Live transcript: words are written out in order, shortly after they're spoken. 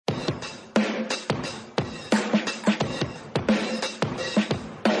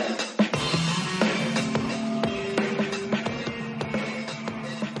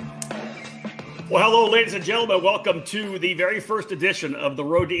hello, ladies and gentlemen. Welcome to the very first edition of the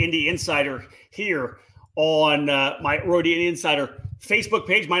Road to Indy Insider here on my Road to Indy Insider Facebook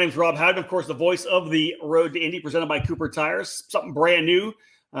page. My name is Rob Howden, of course, the voice of the Road to Indy, presented by Cooper Tires. Something brand new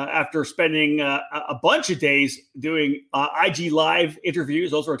after spending a bunch of days doing IG Live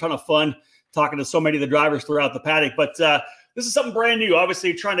interviews. Those were a ton of fun, talking to so many of the drivers throughout the paddock. But this is something brand new,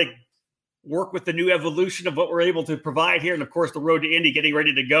 obviously trying to work with the new evolution of what we're able to provide here. And of course, the Road to Indy getting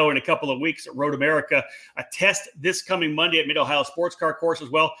ready to go in a couple of weeks at Road America, a test this coming Monday at Mid-Ohio Sports Car Course as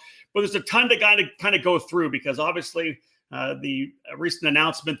well. But there's a ton to kind of go through, because obviously the recent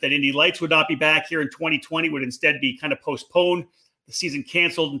announcement that Indy Lights would not be back here in 2020 would instead be kind of postponed. The season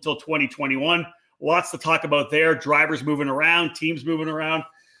canceled until 2021. Lots to talk about there. Drivers moving around, teams moving around.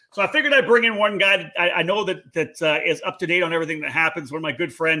 So I figured I'd bring in one guy that I know that is up to date on everything that happens. One of my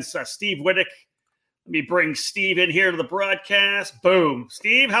good friends, Steve Wittich. Let me bring Steve in here to the broadcast. Boom.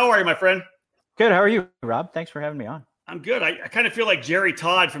 Steve, how are you, my friend? Good. How are you, Rob? Thanks for having me on. I'm good. I kind of feel like Jerry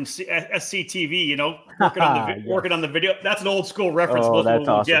Todd from SCTV, you know, working on the video. That's an old school reference. Oh, that's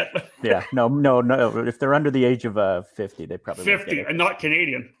awesome. Get. Yeah. No. If they're under the age of 50, they probably 50 and not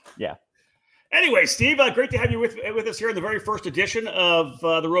Canadian. Yeah. Anyway, Steve, great to have you with us here in the very first edition of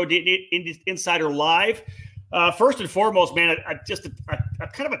the Road to Indy Insider Live. First and foremost, man, just a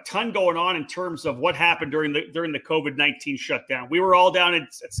kind of a ton going on in terms of what happened during the COVID-19 shutdown. We were all down at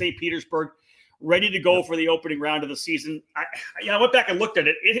St. Petersburg, ready to go for the opening round of the season. I went back and looked at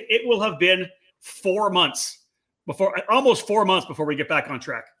it. It will have been almost 4 months before we get back on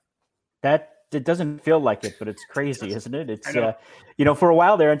track. It doesn't feel like it, but it's crazy, isn't it? It's for a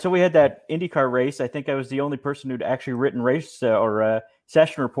while there, until we had that IndyCar race, I think I was the only person who'd actually written race or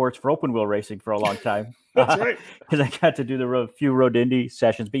session reports for open wheel racing for a long time. That's right, because I got to do the few Road to Indy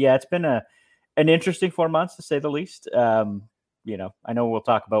sessions. But yeah, it's been an interesting 4 months, to say the least. I know we'll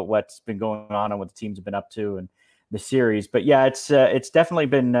talk about what's been going on and what the teams have been up to and the series, but yeah, it's definitely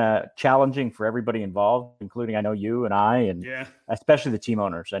been challenging for everybody involved, including, I know, you and I, and especially the team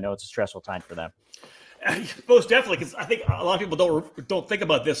owners. I know it's a stressful time for them. Most definitely, because I think a lot of people don't think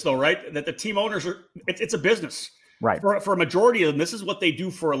about this, though, right? That the team owners it's a business, right? For a majority of them, this is what they do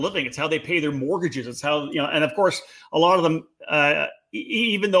for a living. It's how they pay their mortgages. It's how, and of course, a lot of them,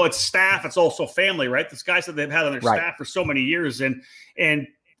 even though it's staff, it's also family, right? This guys that they've had on their staff for so many years, and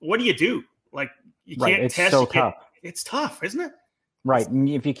what do you do? Like, you can't it's test. So tough. It's tough, isn't it? Right. And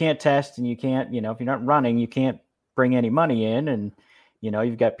if you can't test and you can't, if you're not running, you can't bring any money in, and,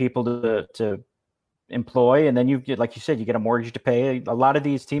 you've got people to employ, and then like you said, you get a mortgage to pay. A lot of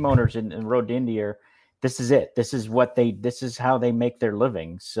these team owners in Road to Indy this is it. This is how they make their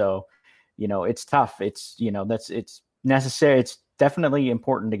living. So, it's tough. It's, it's necessary. It's definitely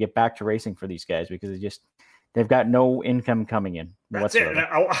important to get back to racing for these guys, because they've got no income coming in. That's whatsoever. it.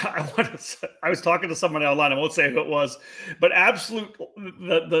 I was talking to someone online. I won't say who it was, but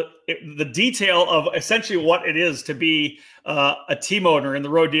the detail of essentially what it is to be a team owner in the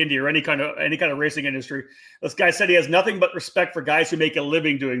Road to Indy or any kind of racing industry. This guy said he has nothing but respect for guys who make a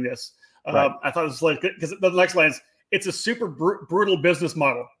living doing this. Right. I thought it was like, because the next line is, it's a super brutal business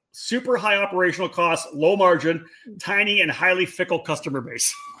model, super high operational costs, low margin, tiny and highly fickle customer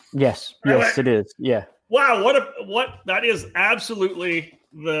base. Yes, it is. Yeah. Wow, what that is absolutely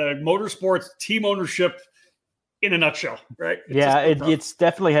the motorsports team ownership in a nutshell, right? It's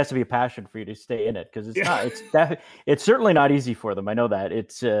definitely has to be a passion for you to stay in it, because it's certainly not easy for them. I know that.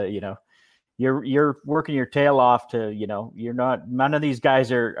 It's you're working your tail off to, none of these guys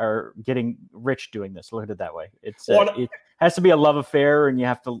are getting rich doing this. Look at it that way. It has to be a love affair, and you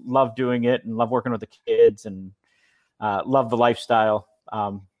have to love doing it and love working with the kids and love the lifestyle.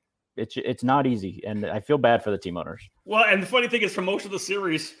 It's not easy, and I feel bad for the team owners. Well, and the funny thing is, for most of the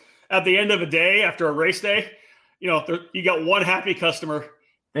series, at the end of a day, after a race day, you got one happy customer,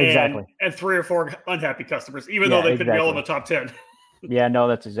 exactly, and 3 or 4 unhappy customers, even though they could be all in the top 10. Yeah, no,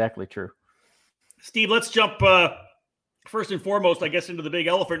 that's exactly true. Steve, let's jump first and foremost, I guess, into the big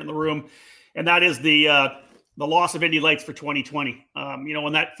elephant in the room, and that is the loss of Indy Lights for 2020.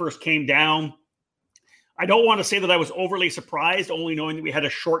 When that first came down, I don't want to say that I was overly surprised, only knowing that we had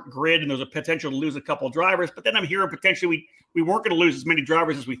a short grid and there was a potential to lose a couple of drivers. But then I'm hearing potentially we weren't going to lose as many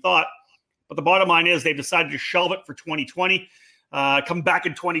drivers as we thought. But the bottom line is they've decided to shelve it for 2020, come back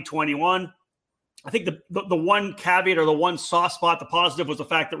in 2021. I think the one caveat or the one soft spot, the positive, was the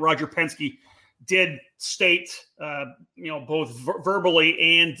fact that Roger Penske did state, both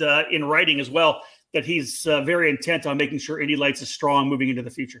verbally and in writing as well, that he's very intent on making sure Indy Lights is strong moving into the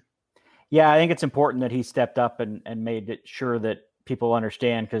future. Yeah, I think it's important that he stepped up and made it sure that people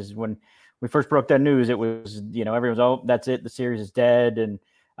understand, because when we first broke that news, it was, everyone's, oh, that's it, the series is dead. And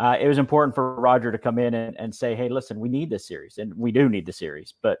it was important for Roger to come in and say, hey, listen, we need this series, and we do need the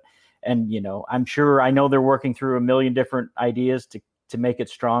series. And I know they're working through a million different ideas to make it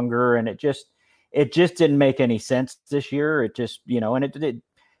stronger, and it just didn't make any sense this year. It just, and it don't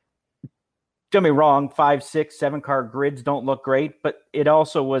get me wrong, 5, 6, 7 car grids don't look great, but it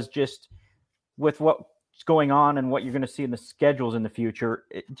also was just with what's going on and what you're going to see in the schedules in the future.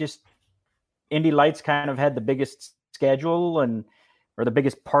 It just, Indy Lights kind of had the biggest schedule or the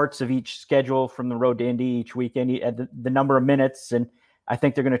biggest parts of each schedule from the Road to Indy each weekend at the number of minutes. And I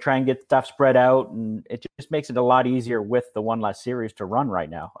think they're going to try and get stuff spread out, and it just makes it a lot easier with the one less series to run right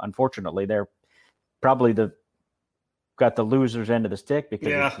now. Unfortunately, they're probably got the loser's end of the stick because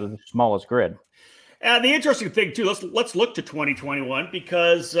it's the smallest grid. And the interesting thing too, let's look to 2021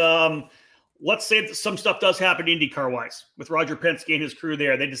 because let's say that some stuff does happen IndyCar wise with Roger Penske and his crew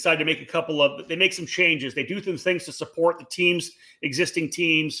there. They decide to make they make some changes. They do some things to support the teams, existing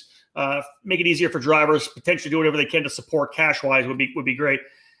teams, make it easier for drivers, potentially do whatever they can to support cash wise would be great.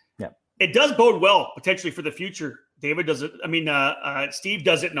 Yeah. It does bode well potentially for the future. David does it. Steve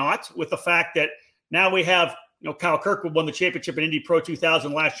does it not, with the fact that now we have, Kyle Kirkwood won the championship in Indy Pro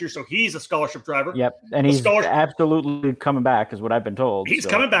 2000 last year, so he's a scholarship driver. Yep, and he's absolutely coming back, is what I've been told. He's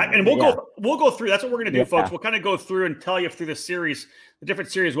coming back, and we'll go through. That's what we're going to do, folks. We'll kind of go through and tell you through the series, the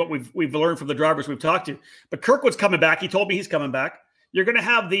different series, what we've learned from the drivers we've talked to. But Kirkwood's coming back. He told me he's coming back. You're going to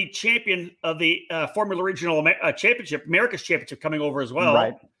have the champion of the Formula Regional Championship, America's Championship, coming over as well.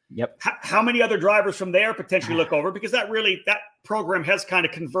 Right. Yep. How many other drivers from there potentially look over? Because that program has kind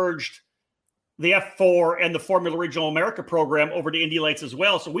of converged the F4 and the Formula Regional America program over to Indy Lights as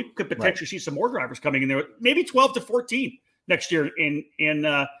well. So we could potentially see some more drivers coming in there, maybe 12 to 14 next year in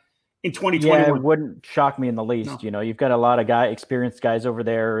 2021. Yeah, it wouldn't shock me in the least. No. You've got a lot of experienced guys over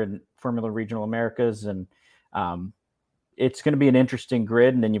there in Formula Regional Americas, and it's going to be an interesting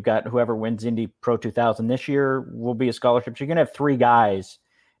grid. And then you've got whoever wins Indy Pro 2000 this year will be a scholarship. So you're going to have 3 guys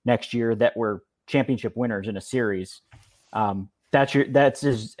next year that were championship winners in a series.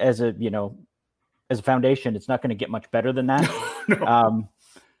 As a foundation, it's not going to get much better than that. No.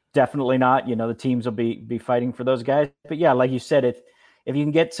 Definitely not. The teams will be fighting for those guys. But yeah, like you said, if you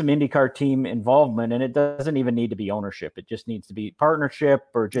can get some IndyCar team involvement, and it doesn't even need to be ownership, it just needs to be partnership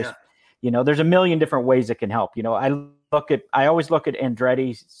or just, there's a million different ways it can help. I always look at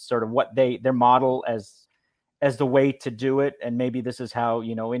Andretti, sort of what their model as the way to do it. And maybe this is how,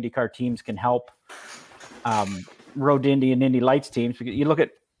 IndyCar teams can help Road to Indy and Indy Lights teams. Because you look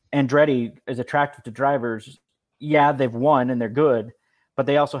at Andretti is attractive to drivers. Yeah, they've won and they're good, but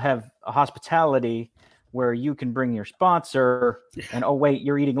they also have a hospitality where you can bring your sponsor and, oh, wait,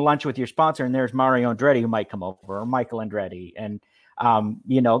 you're eating lunch with your sponsor and there's Mario Andretti who might come over, or Michael Andretti. And,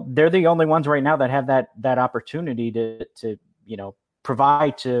 they're the only ones right now that have that opportunity to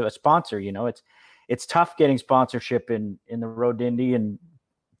provide to a sponsor. It's tough getting sponsorship in the Road to Indy, and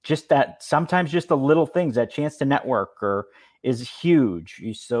just that sometimes just the little things, that chance to network is huge.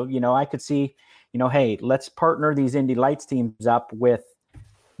 So, I could see, hey, let's partner these Indy Lights teams up with,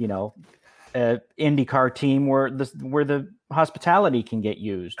 an IndyCar team where the hospitality can get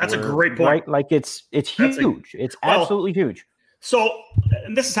used. That's a great point. Right? Like it's huge. It's absolutely huge. So,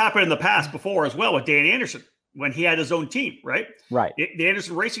 and this has happened in the past before as well with Dan Anderson when he had his own team, right? Right. The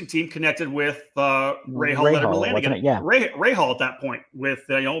Anderson Racing team connected with Ray Hall, Ray Hall at that point with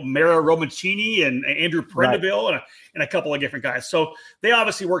Mario Romancini and Andrew Prendeville and a couple of different guys. So they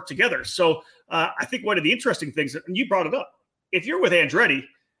obviously work together. So I think one of the interesting things, and you brought it up, if you're with Andretti,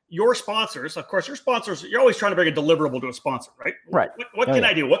 your sponsors, you're always trying to bring a deliverable to a sponsor, right? Right. What can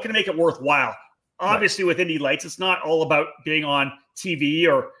I do? What can make it worthwhile? Obviously, with Indy Lights, it's not all about being on TV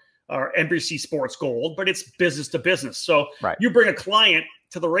or NBC Sports Gold, but it's business to business. So you bring a client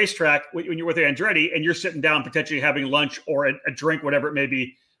to the racetrack when you're with Andretti and you're sitting down potentially having lunch or a drink, whatever it may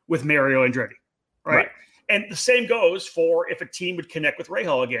be, with Mario Andretti, right? And the same goes for if a team would connect with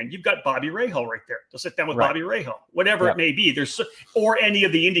Rahal again. You've got Bobby Rahal right there. To sit down with Bobby Rahal, whatever it may be. Or any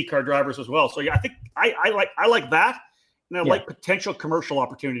of the IndyCar drivers as well. So yeah, I think I like that. And I like potential commercial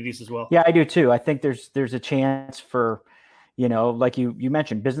opportunities as well. Yeah, I do too. I think there's a chance for, like you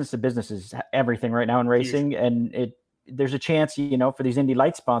mentioned, business to business is everything right now in racing. And there's a chance, for these Indy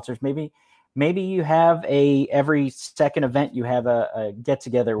Light sponsors, maybe you have every second event, you have a get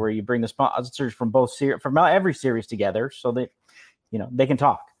together where you bring the sponsors from every series together so that, they can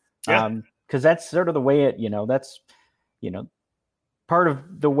talk. Cause that's sort of the way that's part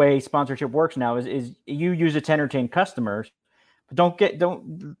of the way sponsorship works now is you use it to entertain customers, but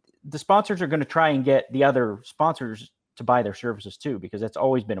the sponsors are going to try and get the other sponsors to buy their services too, because that's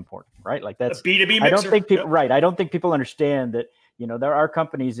always been important, right? Like that's a B2B mixer. I don't think people understand that, there are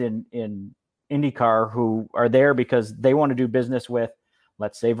companies in IndyCar who are there because they want to do business with,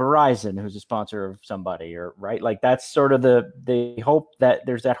 let's say, Verizon, who's a sponsor of somebody, or right. Like that's sort of the hope that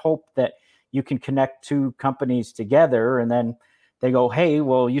there's that hope that you can connect two companies together, and then they go, hey,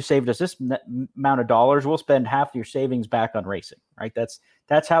 well, you saved us this amount of dollars. We'll spend half your savings back on racing, right?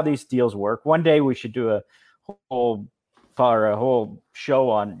 That's how these deals work. One day we should do a whole show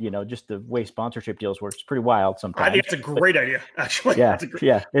on, just the way sponsorship deals work. It's pretty wild sometimes. I think it's a great idea, actually. Yeah,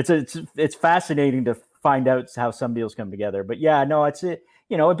 it's fascinating to find out how some deals come together. But yeah, no,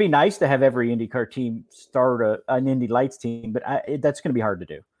 it'd be nice to have every IndyCar team start an Indy Lights team, but that's going to be hard to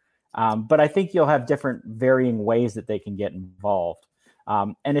do. But I think you'll have different varying ways that they can get involved.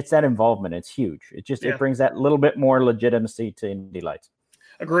 And it's that involvement. It's huge. It brings that little bit more legitimacy to Indy Lights.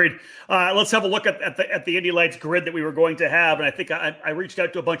 Agreed. Let's have a look at the Indy Lights grid that we were going to have. And I think I reached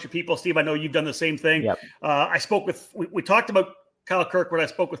out to a bunch of people. Steve, I know you've done the same thing. Yep. We talked about Kyle Kirkwood. I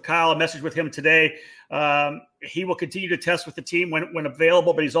spoke with Kyle, I messaged with him today. He will continue to test with the team when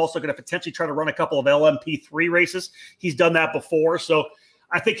available, but he's also going to potentially try to run a couple of LMP3 races. He's done that before. So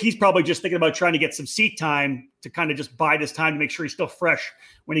I think he's probably just thinking about trying to get some seat time to kind of just bide his time to make sure he's still fresh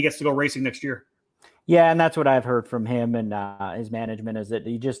when he gets to go racing next year. Yeah, and that's what I've heard from him and his management is that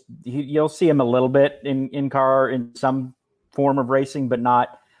you'll see him a little bit in car in some form of racing, but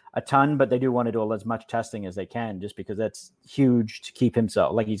not a ton. But they do want to do as much testing as they can, just because that's huge to keep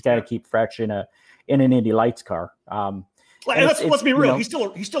himself. Like he's got to keep fresh in an Indy Lights car. Let's be real. He's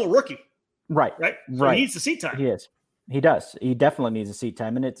still a rookie. Right. So he needs the seat time. He is. He does. He definitely needs a seat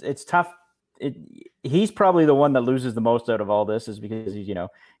time, and it's tough. He's probably the one that loses the most out of all this, is because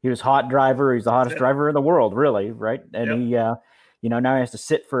he was hot driver. He's the hottest driver in the world, really, right? And he, now he has to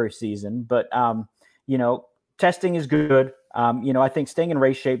sit for a season. But testing is good. I think staying in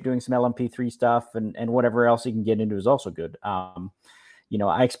race shape, doing some LMP3 stuff, and whatever else he can get into is also good.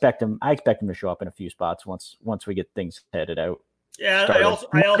 I expect him to show up in a few spots once we get things headed out. Yeah, I also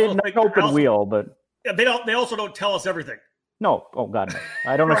think open wheel, but they also don't tell us everything. No. Oh, God, no.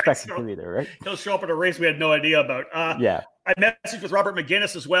 I don't expect him to either, right? He'll show up at a race we had no idea about. Yeah. I messaged with Robert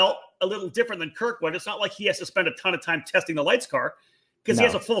McGinnis as well, a little different than Kirkwood. It's not like he has to spend a ton of time testing the lights car, because he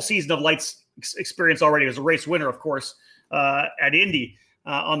has a full season of lights experience already as a race winner, of course, at Indy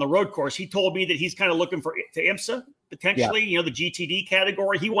on the road course. He told me that he's kind of looking to IMSA, potentially, the GTD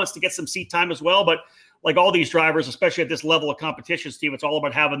category. He wants to get some seat time as well, but like all these drivers, especially at this level of competition, Steve, it's all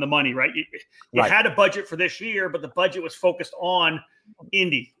about having the money, right? You had a budget for this year, but the budget was focused on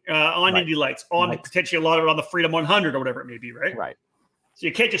Indy, Indy Lights, potentially a lot of it on the Freedom 100 or whatever it may be, right? Right. So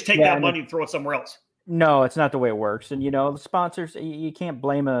you can't just take that money and throw it somewhere else. No, it's not the way it works. And, the sponsors, you can't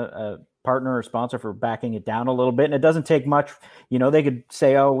blame a partner or sponsor for backing it down a little bit. And it doesn't take much. They could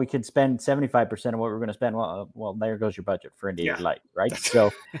say, oh, we could spend 75% of what we're going to spend. Well, there goes your budget for Indy Light, right?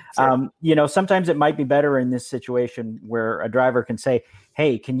 So, sometimes it might be better in this situation where a driver can say,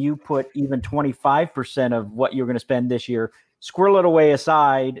 hey, can you put even 25% of what you're going to spend this year, squirrel it away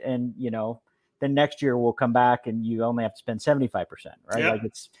aside, and, then next year we'll come back and you only have to spend 75%, right? Yeah.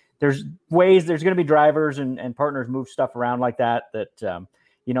 Like there's ways, there's going to be drivers and partners move stuff around like that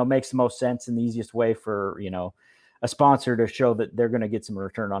makes the most sense and the easiest way for, a sponsor to show that they're going to get some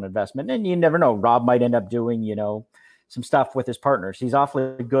return on investment. And you never know, Rob might end up doing, some stuff with his partners. He's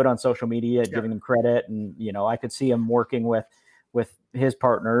awfully good on social media, giving them credit. And, I could see him working with his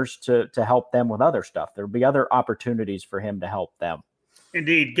partners to help them with other stuff. There'll be other opportunities for him to help them.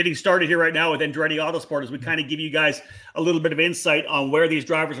 Indeed. Getting started here right now with Andretti Autosport as we kind of give you guys a little bit of insight on where these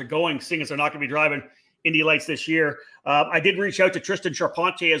drivers are going, seeing as they're not going to be driving Indy Lights this year. I did reach out to Tristan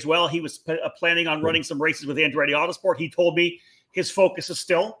Charpentier as well. He was planning on running some races with Andretti Autosport. He told me his focus is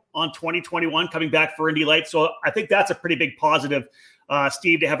still on 2021 coming back for Indy Lights. So I think that's a pretty big positive,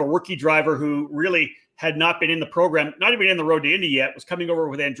 Steve, to have a rookie driver who really had not been in the program, not even in the road to Indy yet, was coming over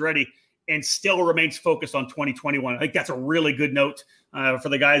with Andretti and still remains focused on 2021. I think that's a really good note for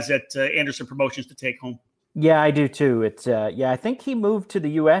the guys at Anderson Promotions to take home. Yeah, I do too. It's I think he moved to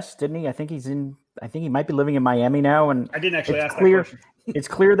the U.S., didn't he? I think he might be living in Miami now. And I didn't actually ask that question. It's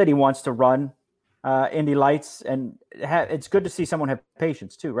clear that he wants to run Indy Lights, and it's good to see someone have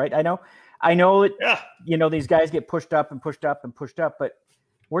patience too, right? I know it. These guys get pushed up and pushed up and pushed up, but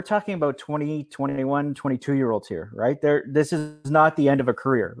we're talking about 20, 21, 22-year-olds here, right? This is not the end of a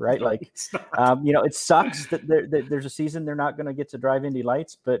career, right? Like, it sucks that there's a season they're not going to get to drive Indy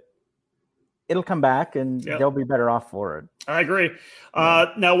Lights, but it'll come back, and Yep. they'll be better off for it. I agree.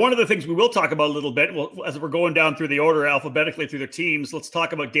 Now, one of the things we will talk about a little bit, as we're going down through the order alphabetically through their teams, let's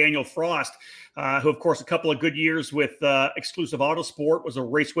talk about Daniel Frost, who, of course, a couple of good years with Exclusive Autosport, was a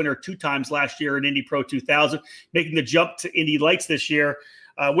race winner 2 times last year in Indy Pro 2000, making the jump to Indy Lights this year.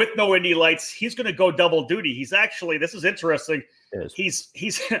 With no Indy Lights, he's going to go double duty. He's actually, this is interesting. He's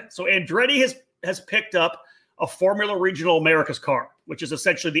so Andretti has picked up a Formula Regional Americas car, which is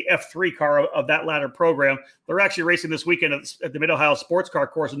essentially the F3 car of that latter program. They're actually racing this weekend at the Mid-Ohio Sports Car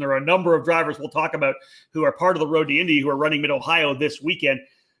Course, and there are a number of drivers we'll talk about who are part of the Road to Indy who are running Mid-Ohio this weekend.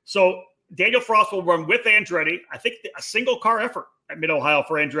 So Daniel Frost will run with Andretti. I think a single car effort at Mid-Ohio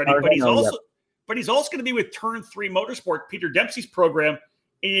for Andretti, but he's also going to be with Turn 3 Motorsport, Peter Dempsey's program,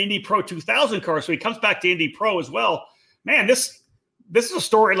 in Indy Pro 2000 car. So he comes back to Indy Pro as well. Man, this is a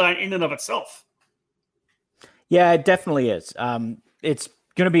storyline in and of itself. Yeah, it definitely is. It's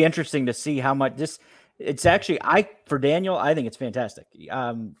going to be interesting to see how much it's actually, for Daniel, I think it's fantastic.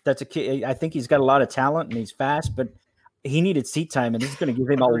 That's a kid. I think he's got a lot of talent and he's fast, but he needed seat time, and this is going to give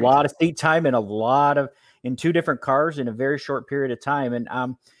him a lot of seat time and in 2 different cars in a very short period of time. And,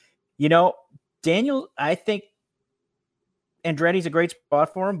 Daniel, I think Andretti's a great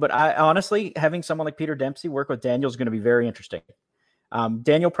spot for him, but I honestly, having someone like Peter Dempsey work with Daniel is going to be very interesting.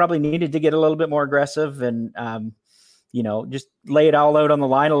 Daniel probably needed to get a little bit more aggressive and, just lay it all out on the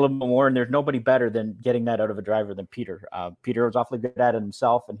line a little bit more. And there's nobody better than getting that out of a driver than Peter. Peter was awfully good at it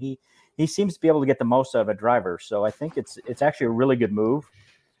himself, and he seems to be able to get the most out of a driver. So I think it's actually a really good move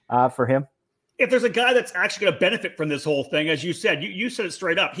for him. If there's a guy that's actually going to benefit from this whole thing, as you said, you said it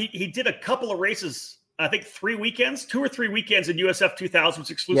straight up. He did a couple of races, I think 2 or 3 weekends in USF 2000's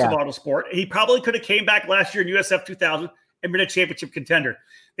Exclusive Autosport. He probably could have came back last year in USF 2000 and been a championship contender.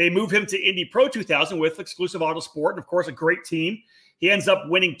 They move him to Indy Pro 2000 with Exclusive Autosport, and of course, a great team. He ends up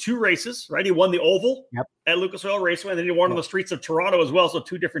winning 2 races, right? He won the Oval at Lucas Oil Raceway, and then he won on the streets of Toronto as well, so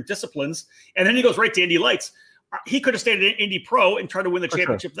 2 different disciplines. And then he goes right to Indy Lights. He could have stayed in Indy Pro and tried to win the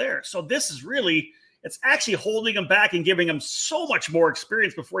championship there. So this is really, it's actually holding him back and giving him so much more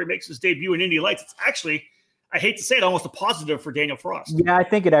experience before he makes his debut in Indy Lights. It's actually, I hate to say it, almost a positive for Daniel Frost. Yeah, I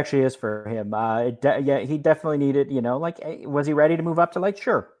think it actually is for him. He definitely needed, was he ready to move up to Lights?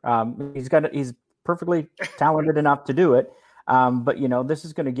 Sure. He's perfectly talented enough to do it. But this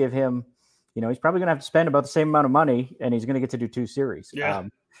is going to give him, he's probably going to have to spend about the same amount of money, and he's going to get to do 2 series. Yeah.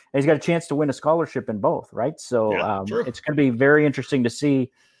 And he's got a chance to win a scholarship in both, right? So it's going to be very interesting to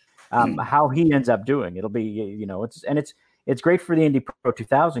see how he ends up doing. It'll be, it's great for the Indy Pro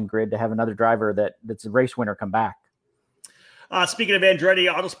 2000 grid to have another driver that's a race winner come back. Speaking of Andretti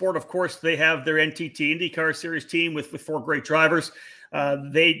Autosport, of course, they have their NTT IndyCar Series team with 4 great drivers.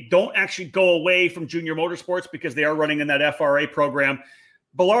 They don't actually go away from junior motorsports because they are running in that FRA program.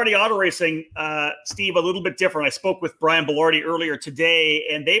 Belardi Auto Racing, Steve, a little bit different. I spoke with Brian Belardi earlier today,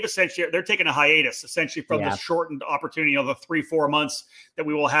 and they're taking a hiatus essentially from the shortened opportunity of the 3-4 months that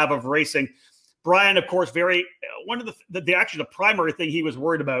we will have of racing. Brian, of course, one of the primary thing he was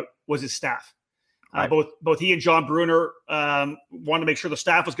worried about was his staff. Right. Both he and John Bruner wanted to make sure the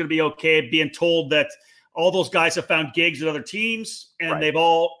staff was going to be okay, being told that all those guys have found gigs at other teams, and they've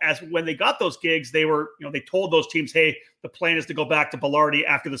all, when they got those gigs, they were, they told those teams, hey, the plan is to go back to Belardi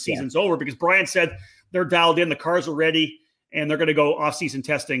after the season's over, because Brian said they're dialed in, the cars are ready, and they're going to go off-season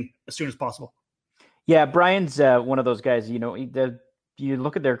testing as soon as possible. Yeah, Brian's one of those guys. You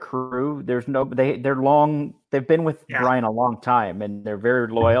look at their crew. They've been with Brian a long time, and they're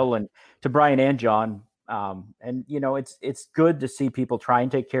very loyal and to Brian and John. It's good to see people try and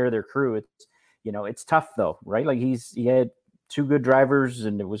take care of their crew. It's tough though, right? Like he had 2 good drivers,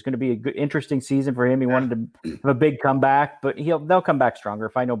 and it was going to be a good, interesting season for him. He wanted to have a big comeback, but they'll come back stronger.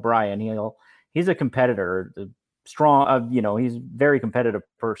 If I know Brian, he's a competitor, strong. He's a very competitive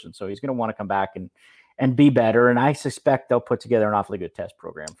person, so he's going to want to come back and be better. And I suspect they'll put together an awfully good test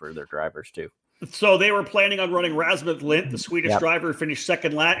program for their drivers too. So they were planning on running Rasmus Lint, the Swedish driver who finished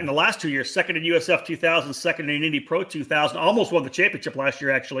second in the last 2 years, second in USF 2000, second in Indy Pro 2000, almost won the championship last year,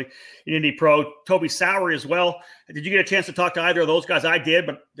 actually, in Indy Pro. Toby Sowery as well. Did you get a chance to talk to either of those guys? I did,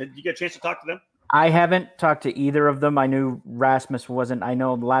 but did you get a chance to talk to them? I haven't talked to either of them. I knew Rasmus wasn't. I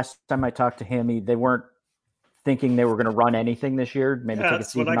know the last time I talked to him, they weren't thinking they were going to run anything this year, maybe take a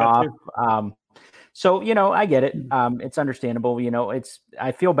season off. So, I get it. It's understandable.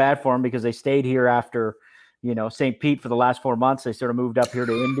 I feel bad for him because they stayed here after, St. Pete for the last 4 months. They sort of moved up here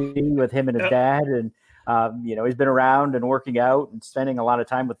to Indy with him and his dad. And, he's been around and working out and spending a lot of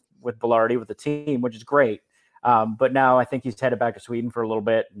time with Belardi, with the team, which is great. But now I think he's headed back to Sweden for a little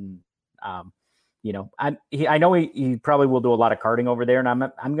bit. And I know he probably will do a lot of karting over there, and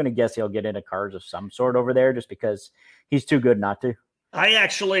I'm going to guess he'll get into cars of some sort over there just because he's too good not to. I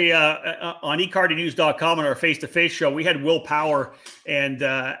actually on ekartingnews.com on our face-to-face show, we had Will Power and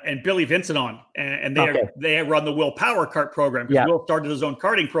Billy Vincent on, and they run the Will Power kart program because Will started his own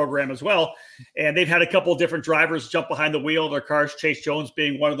karting program as well, and they've had a couple of different drivers jump behind the wheel of their cars. Chase Jones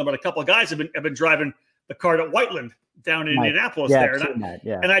being one of them, but a couple of guys have been driving the kart at Whiteland down in Indianapolis there.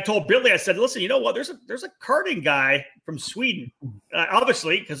 And I told Billy, I said, listen, you know what? There's a karting guy from Sweden,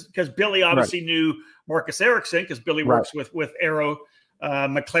 obviously, because Billy obviously knew Marcus Ericsson because Billy works with Aero.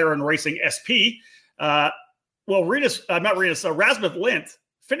 McLaren Racing SP. Rasmus Lindt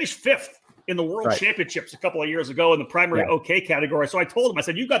finished 5th in the World Championships a couple of years ago in the primary OK category. So I told him, I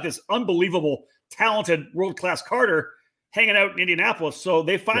said, you've got this unbelievable, talented, world-class karter hanging out in Indianapolis. So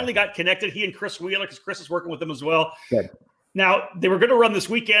they finally got connected, he and Chris Wheeler, because Chris is working with them as well. Good. Now, they were going to run this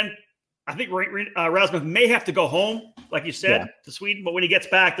weekend. I think Rasmus may have to go home, like you said, to Sweden. But when he gets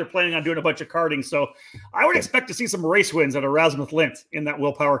back, they're planning on doing a bunch of karting. So I would expect to see some race wins out of Rasmus Lindt in that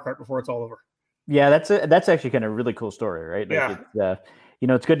Will Power kart before it's all over. Yeah, that's actually kind of a really cool story, right? Like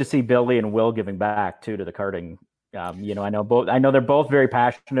it's good to see Billy and Will giving back too to the karting. I know they're both very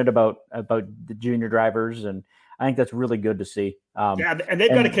passionate about the junior drivers, and I think that's really good to see. And they've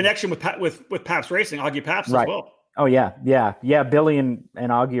got a connection with Pabst Racing, Augie Pabst as well. Oh yeah. Billy and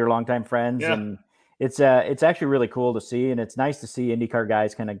Augie are longtime friends, and it's actually really cool to see, and it's nice to see IndyCar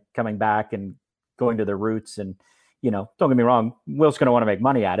guys kind of coming back and going to their roots. And don't get me wrong, Will's going to want to make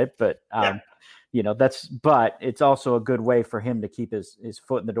money at it, but but it's also a good way for him to keep his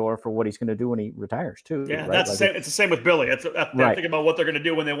foot in the door for what he's going to do when he retires too. Yeah, right? It's the same with Billy. They're thinking about what they're going to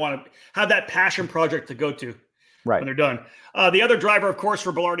do when they want to have that passion project to go to. When they're done. The other driver, of course,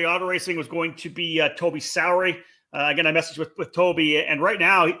 for Belardi Auto Racing was going to be Toby Sowery. Again, I messaged with Toby, and right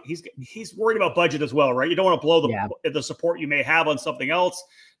now he's worried about budget as well, right? You don't want to blow the support you may have on something else.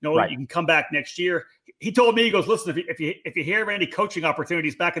 You can come back next year. He told me, he goes, listen, if you hear of any coaching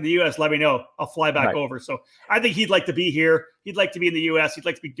opportunities back in the U.S., let me know. I'll fly back over. So I think he'd like to be here. He'd like to be in the U.S. He'd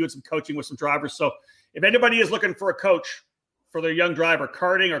like to be doing some coaching with some drivers. So if anybody is looking for a coach for their young driver,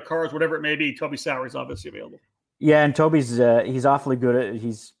 karting or cars, whatever it may be, Toby Sowery is obviously available. Yeah, and Toby's he's awfully good at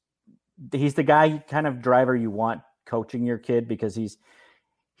he's the guy kind of driver you want coaching your kid because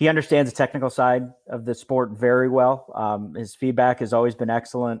he understands the technical side of the sport very well. His feedback has always been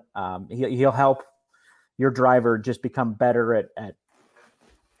excellent. He'll help your driver just become better at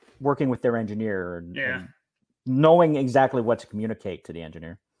working with their engineer and knowing exactly what to communicate to the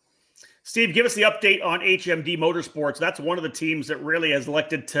engineer. Steve, give us the update on HMD Motorsports. That's one of the teams that really has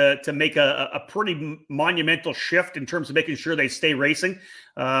elected to make a pretty monumental shift in terms of making sure they stay racing.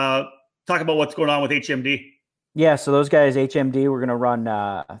 Talk about what's going on with HMD. Yeah, so those guys, HMD, we're going to run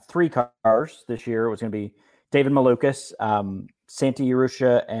 3 cars this year. It was going to be David Malukas, Santi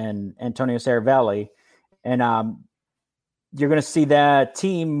Urrutia, and Antonio Saravelli. And you're going to see that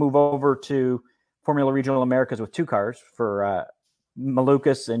team move over to Formula Regional Americas with 2 cars for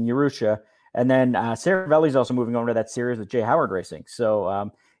Malukas and Urrutia. And then Saravelli's also moving over to that series with Jay Howard Racing.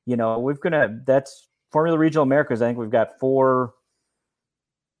 So, that's Formula Regional Americas. I think we've got 4,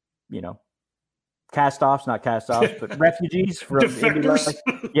 not cast-offs, but refugees from defectors.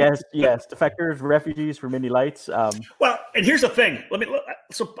 Yes, defectors, refugees from Indy Lights. Well, and here's the thing.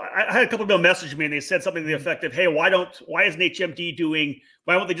 I had a couple of people message me, and they said something to the effect of, "Hey, why isn't HMD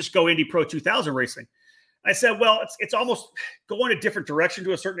why won't they just go Indy Pro 2000 racing?" I said, well, it's almost going a different direction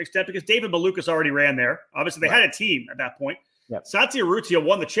to a certain extent because David Malukas already ran there. Obviously, they had a team at that point. Yep. Santi Urrutia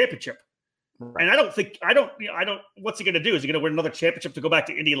won the championship. Right. And I don't, what's he going to do? Is he going to win another championship to go back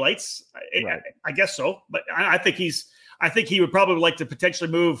to Indy Lights? I guess so. But I think he would probably like to potentially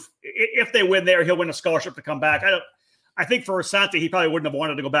move. If they win there, he'll win a scholarship to come back. I think for Santi, he probably wouldn't have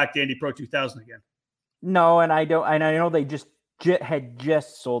wanted to go back to Indy Pro 2000 again. No, and I know they had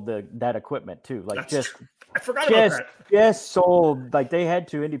just sold that equipment too. I forgot about that. Just sold, like they had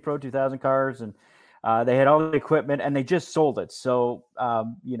 2 Indy Pro 2000 cars and they had all the equipment and they just sold it. So,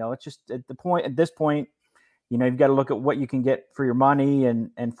 it's just at this point, you've got to look at what you can get for your money,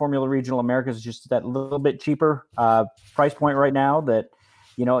 and Formula Regional Americas is just that little bit cheaper price point right now that,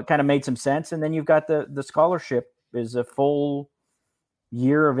 it kind of made some sense. And then you've got the scholarship is a full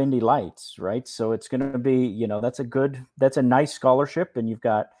year of Indy Lights, right? So it's going to be, that's a nice scholarship. And you've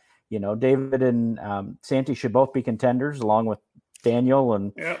got, David and Santi should both be contenders along with Daniel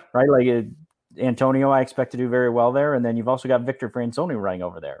and Antonio, I expect to do very well there. And then you've also got Victor Fransoni running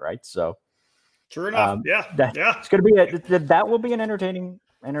over there, right? So true enough. It's going to be that will be an entertaining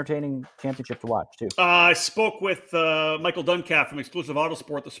entertaining championship to watch too. I spoke with Michael Duncalf from Exclusive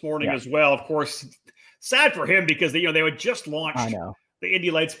Autosport this morning as well. Of course, sad for him because they had just launched the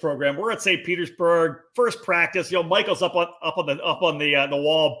Indy Lights program. We're at St. Petersburg, first practice. Michael's up on the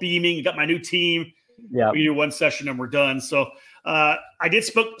wall beaming. Got my new team. Yeah, we do one session and we're done. So I did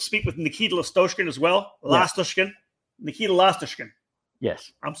speak with Nikita Lastoshkin as well. Nikita Lastoshkin.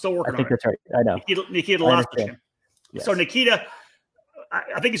 Yes, I'm still working on it. I think that's right. I know. Nikita Lastoshkin. Yes. So Nikita,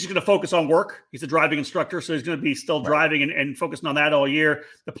 I think he's just going to focus on work. He's a driving instructor, so he's going to be still driving and focusing on that all year.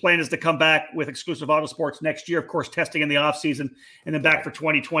 The plan is to come back with Exclusive Autosports next year, of course, testing in the offseason, and then back for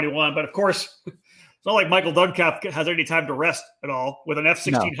 2021. But, of course, it's not like Michael Duncalf has any time to rest at all with an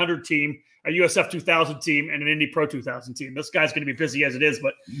F1600 team, a USF 2000 team, and an Indy Pro 2000 team. This guy's going to be busy as it is.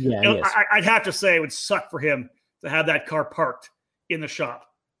 But I'd have to say it would suck for him to have that car parked in the shop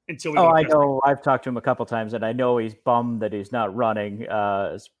until we I know. I've talked to him a couple times, and I know he's bummed that he's not running. He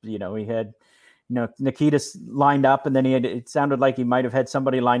had, Nikita's lined up, and then it sounded like he might have had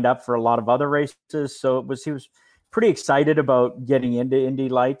somebody lined up for a lot of other races. So he was pretty excited about getting into Indy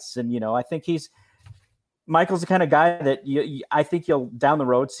Lights. And, I think Michael's the kind of guy that I think you'll down the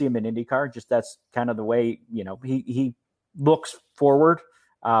road see him in IndyCar. Just that's kind of the way, he looks forward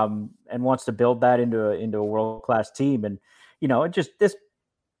and wants to build that into a world-class team. And, this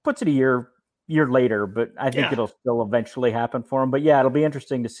puts it a year later, but I think it'll still eventually happen for him. But it'll be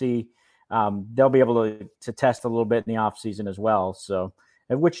interesting to see. They'll be able to test a little bit in the off season as well. So,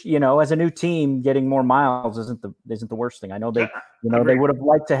 which, as a new team, getting more miles isn't the worst thing. I know they would have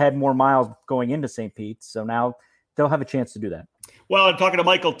liked to have more miles going into St. Pete. So now they'll have a chance to do that. Well, and talking to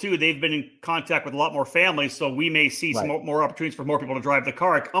Michael too, they've been in contact with a lot more families. So we may see some more opportunities for more people to drive the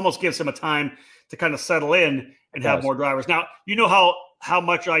car. It almost gives them a time to kind of settle in and have more drivers. Now, how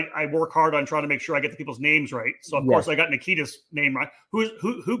much I work hard on trying to make sure I get the people's names right. So of course I got Nikita's name right.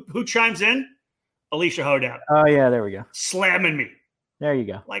 Who chimes in? Alicia Hodat. Oh yeah, there we go. Slamming me. There you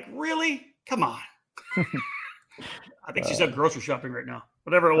go. Like, really? Come on. I think she's out grocery shopping right now.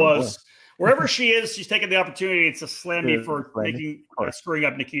 Whatever it was. Wherever she is, she's taking the opportunity to slam me for screwing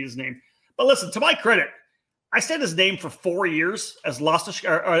up Nikita's name. But listen, to my credit, I said his name for 4 years as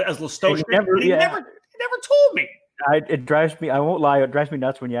Lastoshkin. He never told me. It drives me. I won't lie. It drives me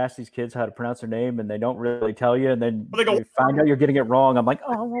nuts when you ask these kids how to pronounce their name and they don't really tell you, and then you find out you're getting it wrong. I'm like,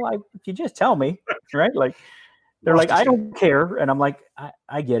 oh well, if you just tell me, right? Like they're like, I don't care, and I'm like,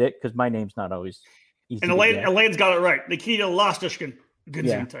 I get it because my name's not always easy. And Elaine's got it right. Nikita Lastoshkin. Good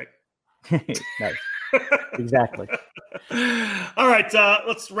Zoom type. Nice. Exactly. All right,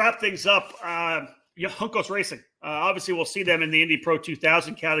 let's wrap things up. Juncos Racing. Obviously, we'll see them in the Indy Pro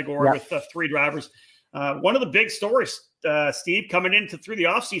 2000 category with 3 drivers. One of the big stories, Steve, coming through the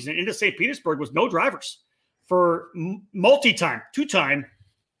offseason into St. Petersburg was no drivers for two-time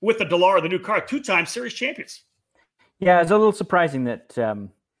with the Dallara, the new car, 2-time series champions. Yeah, it's a little surprising that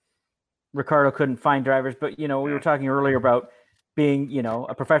Ricardo couldn't find drivers, but we were talking earlier about being,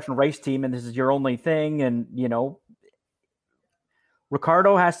 a professional race team, and this is your only thing, and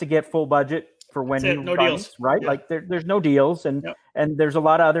Ricardo has to get full budget for when he runs, deals. Right? Yeah. Like there's no deals, and there's a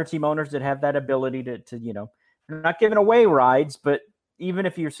lot of other team owners that have that ability to they're not giving away rides, but even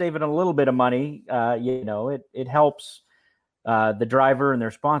if you're saving a little bit of money, it helps the driver and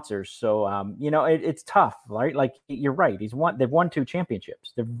their sponsors. So it's tough, right? Like you're right. They've won 2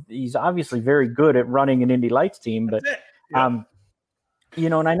 championships. He's obviously very good at running an Indy Lights team, but and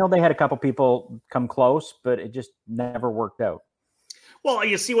I know they had a couple people come close, but it just never worked out. Well,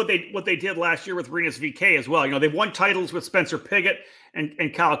 you see what they did last year with Rinus VK as well. They've won titles with Spencer Pigot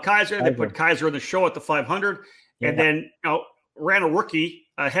and Kyle Kaiser. They put Kaiser on the show at the 500, and then ran a rookie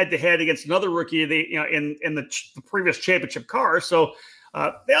head-to-head against another rookie. In the previous championship car. So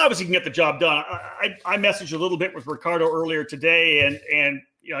they obviously can get the job done. I messaged a little bit with Ricardo earlier today, and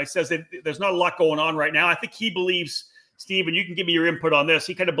he says that there's not a lot going on right now. I think he believes, Steve, and you can give me your input on this.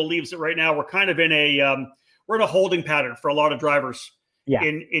 He kind of believes that right now we're kind of in a holding pattern for a lot of drivers.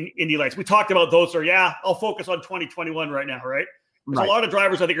 In Indy Lights. We talked about those I'll focus on 2021 right now, right? There's a lot of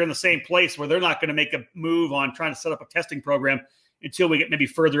drivers I think are in the same place where they're not going to make a move on trying to set up a testing program until we get maybe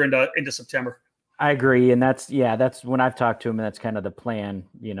further into September. I agree. And that's when I've talked to him, and that's kind of the plan,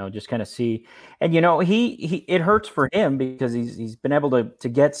 just kind of see. And, he it hurts for him because he's been able to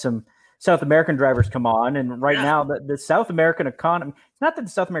get some South American drivers come on. And right now the South American economy, it's not that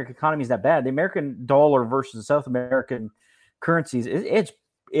the South American economy is that bad. The American dollar versus the South American currencies,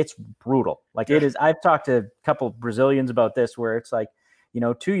 it's brutal. Like it is. I've talked to a couple of Brazilians about this, where it's like,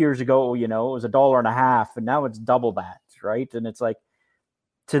 2 years ago, it was $1.50, and now it's double that, right? And it's like,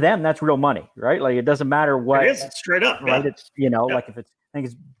 to them, that's real money, right? Like it doesn't matter what. It is. It's straight up, right? It's like if it's think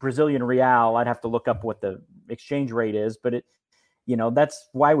it's Brazilian real. I'd have to look up what the exchange rate is, but that's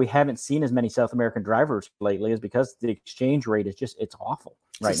why we haven't seen as many South American drivers lately, is because the exchange rate is it's awful.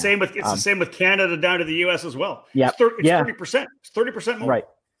 It's the same with Canada down to the US as well. Yeah. It's 30%. It's 30% more. Right.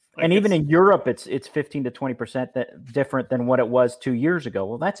 Like, and even in Europe, it's 15 to 20% different than what it was 2 years ago.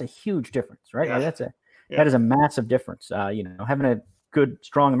 Well, that's a huge difference, right? Yeah. Like that is a massive difference. Having a good,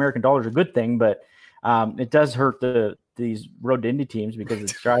 strong American dollar is a good thing, but it does hurt these road to Indy teams because the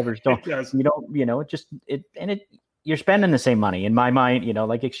drivers don't. You're spending the same money in my mind.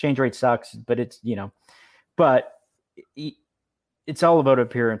 Like exchange rate sucks, but it's it's all about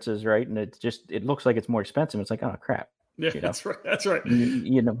appearances, right? And it looks like it's more expensive. It's like, oh crap. Yeah, that's right. That's right.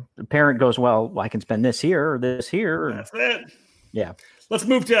 The parent goes, well, I can spend this here or this here. That's it. Yeah. Let's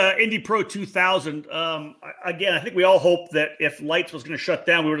move to Indy Pro 2000. Again, I think we all hope that if Lights was going to shut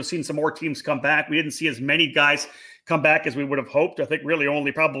down, we would have seen some more teams come back. We didn't see as many guys come back as we would have hoped. I think really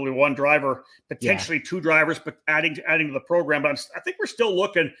only probably one driver, potentially two drivers, but adding to the program. But I think we're still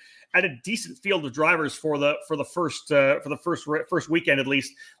looking at a decent field of drivers for the first weekend at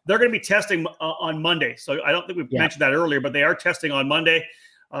least. They're going to be testing on Monday, so I don't think we've mentioned that earlier, but they are testing on Monday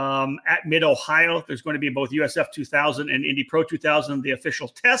at Mid-Ohio. There's going to be both USF 2000 and Indy Pro 2000, the official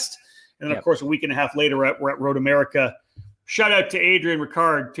test, and then of course a week and a half later we're at Road America. Shout out to Adrian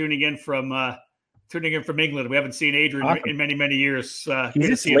Ricard tuning in from England. We haven't seen Adrian in many years.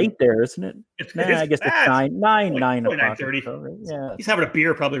 He's late there, isn't it? I guess it's 9 o'clock. 9:30. So, right? Yeah, he's having a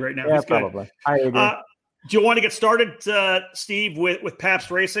beer probably right now. Yeah, he's probably. Hi, Adrian. Do you want to get started, Steve, with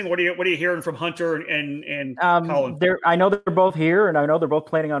Pabst Racing? What are you hearing from Hunter and Colin? I know they're both here, and I know they're both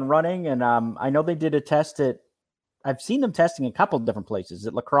planning on running. And I know they did a test I've seen them testing a couple of different places.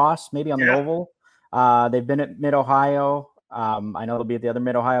 At La Crosse, maybe on the oval. They've been at Mid-Ohio. I know they'll be at the other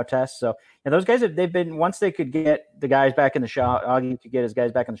Mid-Ohio test. So those guys they've been, once they could get the guys back in the shop, Augie could get his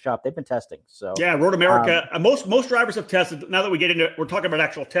guys back in the shop. They've been testing. So Road America. Most drivers have tested. Now that we're talking about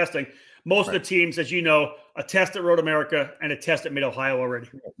actual testing. Most of the teams, as you know, a test at Road America and a test at Mid-Ohio already.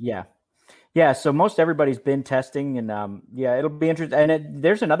 Yeah. So most everybody's been testing, and it'll be interesting. And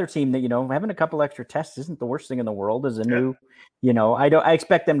there's another team that having a couple extra tests isn't the worst thing in the world. As a new, I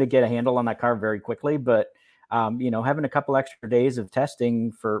expect them to get a handle on that car very quickly, but. Having a couple extra days of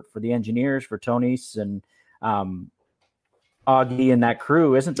testing for the engineers, for Tony's and Augie and that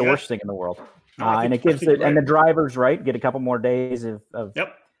crew isn't the worst thing in the world. And it gives and the drivers, right, get a couple more days of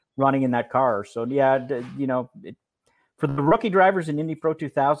running in that car. So, for the rookie drivers in Indy Pro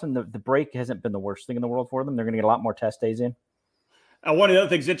 2000, the break hasn't been the worst thing in the world for them. They're going to get a lot more test days in. One of the other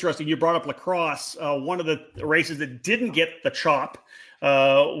things interesting, you brought up La Crosse. One of the races that didn't get the chop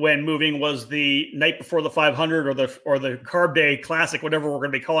when moving was the night before the 500 or the Carb Day Classic, whatever we're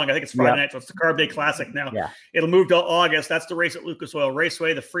going to be calling it. I think it's Friday night, so it's the Carb Day Classic now. Yeah. It'll move to August. That's the race at Lucas Oil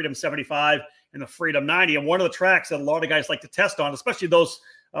Raceway, the Freedom 75 and the Freedom 90. And one of the tracks that a lot of guys like to test on, especially those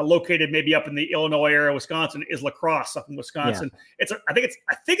located maybe up in the Illinois area, Wisconsin, is La Crosse up in Wisconsin. Yeah. I think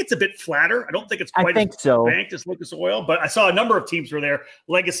it's a bit flatter. I don't think it's quite as banked as Lucas Oil, but I saw a number of teams were there.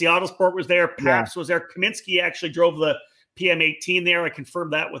 Legacy Autosport was there. Pabst was there. Kaminsky actually drove the PM18 there. I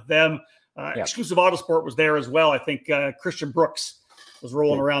confirmed that with them. Exclusive Autosport was there as well. I think Christian Brooks was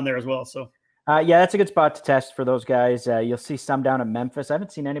rolling around there as well. So, that's a good spot to test for those guys. You'll see some down in Memphis. I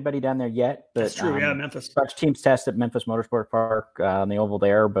haven't seen anybody down there yet. But, that's true. Memphis. Bunch of teams test at Memphis Motorsport Park on the oval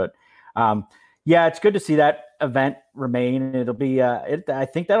there. But it's good to see that event remain. It'll be. I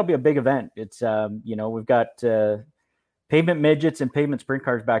think that'll be a big event. It's we've got. Pavement midgets and pavement sprint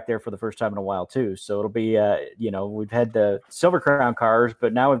cars back there for the first time in a while too. So it'll be, we've had the Silver Crown cars,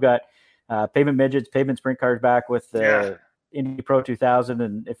 but now we've got pavement midgets, pavement sprint cars back with the Indy Pro 2000.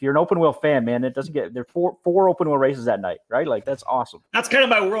 And if you're an open wheel fan, man, it doesn't get there. Four open wheel races that night, right? Like that's awesome. That's kind of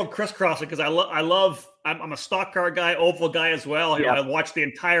my world crisscrossing because I'm a stock car guy, oval guy as well. I watched the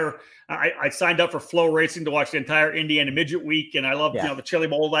entire. I signed up for Flow Racing to watch the entire Indiana Midget Week, and I love the Chili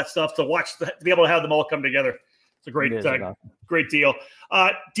Bowl, all that stuff. To be able to have them all come together. It's a great deal.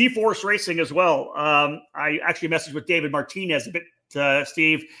 D-Force Racing as well. I actually messaged with David Martinez a bit,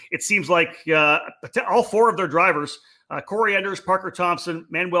 Steve. It seems like all four of their drivers, Corey Enders, Parker Thompson,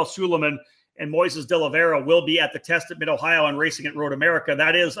 Manuel Suleiman, and Moises de la Vera will be at the test at Mid-Ohio and racing at Road America.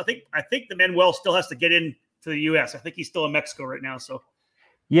 That is, I think the Manuel still has to get into the U.S. I think he's still in Mexico right now. So.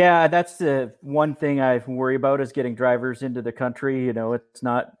 Yeah, that's the one thing I worry about is getting drivers into the country. It's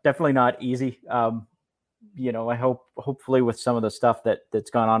definitely not easy. I hopefully with some of the stuff that's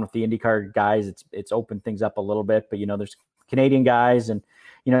gone on with the IndyCar guys, it's opened things up a little bit, but there's Canadian guys and,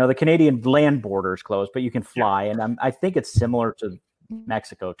 the Canadian land border is closed, but you can fly. And I think it's similar to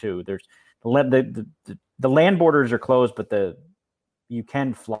Mexico too. There's the land borders are closed, but the you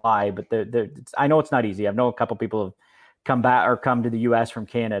can fly, but I know it's not easy. I know a couple people have come to the U.S. from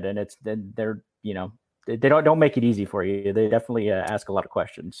Canada, and they're they don't make it easy for you. They definitely ask a lot of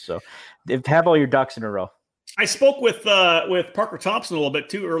questions. So have all your ducks in a row. I spoke with Parker Thompson a little bit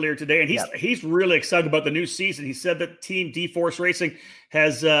too earlier today, and he's really excited about the new season. He said that Team D-Force Racing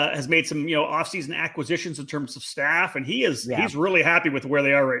has made some off-season acquisitions in terms of staff, and he's really happy with where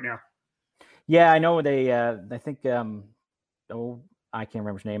they are right now. Yeah, I know they. I think I can't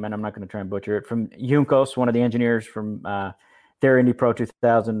remember his name, and I'm not going to try and butcher it. From Junkos, one of the engineers from their Indy Pro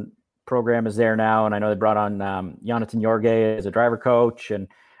 2000 program is there now, and I know they brought on Jonathan Jorge as a driver coach, and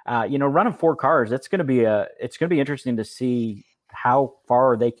running 4 cars, it's going to be interesting to see how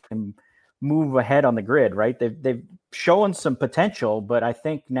far they can move ahead on the grid, right? They've shown some potential, but I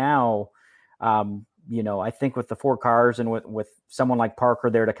think now, I think with the 4 cars and with someone like Parker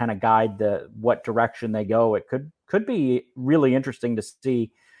there to kind of guide what direction they go, it could be really interesting to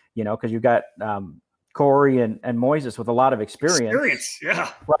see, because you've got Corey and Moises with a lot of experience,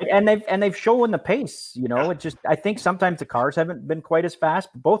 yeah, right? And they've shown the pace. It just, I think sometimes the cars haven't been quite as fast,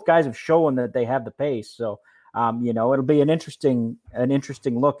 but both guys have shown that they have the pace. So it'll be an interesting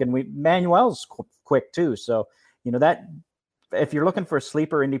look. And Manuel's quick too. So that if you're looking for a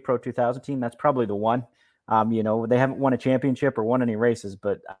sleeper Indy Pro 2000 team, that's probably the one. They haven't won a championship or won any races,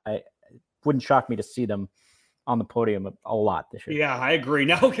 but it wouldn't shock me to see them on the podium a lot this year. Yeah, I agree.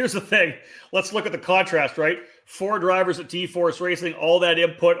 Now, here's the thing. Let's look at the contrast, right? 4 drivers at D-Force Racing, all that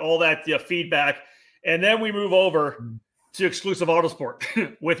input, all that feedback. And then we move over to Exclusive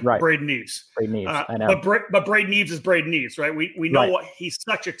Autosport with Braden Neves. Braden Neves, I know. But Braden Neves is Braden Neves, right? We know what he's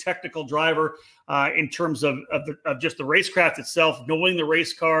such a technical driver in terms of just the racecraft itself, knowing the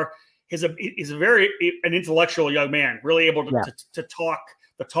race car. He's an intellectual young man, really able to talk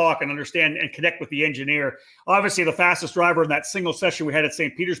and understand and connect with the engineer. Obviously, the fastest driver in that single session we had at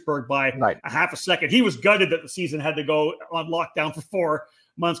St. Petersburg by a half a second. He was gutted that the season had to go on lockdown for 4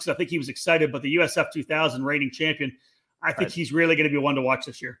 months because I think he was excited. But the USF 2000 reigning champion, I think he's really going to be one to watch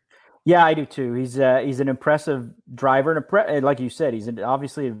this year. Yeah, I do too. He's an impressive driver, and like you said, he's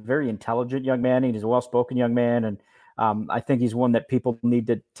obviously a very intelligent young man. He's a well-spoken young man, and I think he's one that people need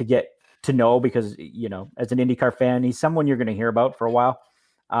to get to know because as an IndyCar fan, he's someone you're going to hear about for a while.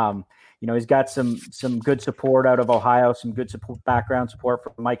 He's got some good support out of Ohio, some good background support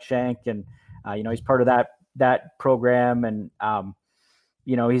from Mike Shank, and he's part of that program, and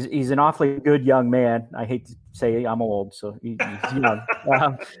he's an awfully good young man. I hate to say I'm old, so he's young,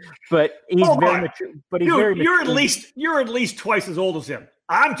 but he's very mature. But he's very mature. You're at least twice as old as him.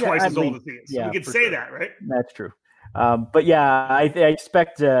 I'm twice as old as he is. Yeah, we can say that, right? That's true. But yeah, I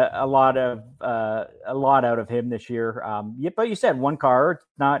expect a lot out of him this year. But you said 1 car, it's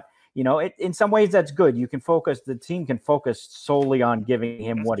not, in some ways that's good. The team can focus solely on giving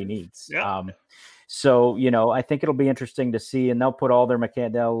him what he needs. Yeah. So, I think it'll be interesting to see, and they'll put all their it's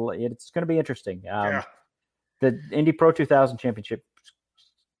going to be interesting. The Indy Pro 2000 Championship,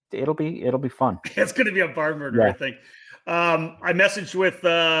 it'll be fun. It's going to be a barn burner, I think. I messaged with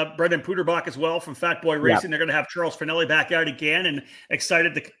Brendan Puderbach as well from Fat Boy Racing. They're going to have Charles Finelli back out again, and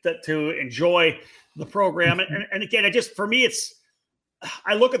excited to enjoy the program. And again,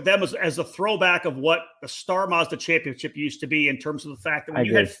 I look at them as a throwback of what the Star Mazda Championship used to be in terms of the fact that when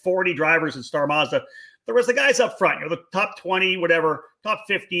you had 40 drivers in Star Mazda, there was the guys up front, the top 20, whatever, top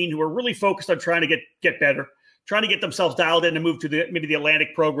 15, who were really focused on trying to get better, trying to get themselves dialed in to move to maybe the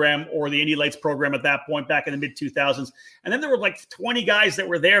Atlantic program or the Indy Lights program at that point back in the mid 2000s. And then there were like 20 guys that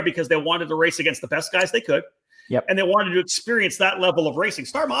were there because they wanted to race against the best guys they could. Yep. And they wanted to experience that level of racing.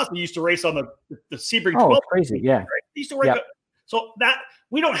 Star Mazda used to race on the Sebring 12. Oh, crazy. Yeah. Right? They used to race. So that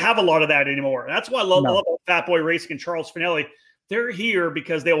we don't have a lot of that anymore. That's why I love Fat Boy Racing and Charles Finelli. They're here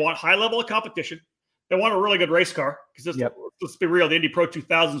because they want high level of competition. They want a really good race car because let's be real. The Indy Pro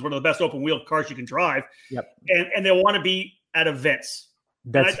 2000 is one of the best open wheel cars you can drive. Yep. And they want to be at events.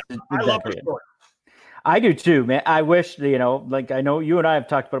 That's I love the sport. I do too, man. I wish, like I know you and I have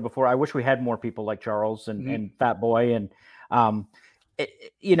talked about it before. I wish we had more people like Charles and Fat Boy. And,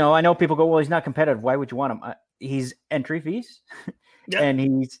 I know people go, well, he's not competitive. Why would you want him? He's entry fees. Yeah. And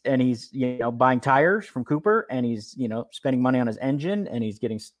he's buying tires from Cooper, and he's spending money on his engine, and he's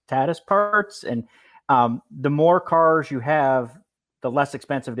getting status parts, and the more cars you have, the less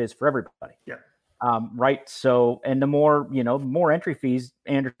expensive it is for everybody. Yeah. Right. So, and the more entry fees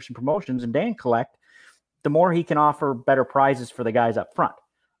Anderson Promotions and Dan collect, the more he can offer better prizes for the guys up front.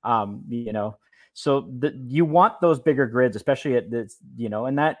 So you want those bigger grids, especially at this,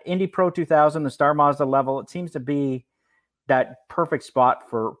 and that Indy Pro 2000, the Star Mazda level, it seems to be that perfect spot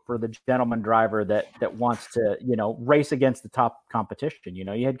for the gentleman driver that wants to, race against the top competition.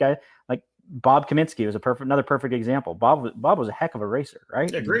 You had guys like Bob Kaminsky was another perfect example. Bob was a heck of a racer,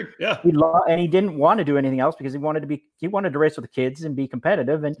 right? Agreed. Yeah. And he didn't want to do anything else because he wanted to race with the kids and be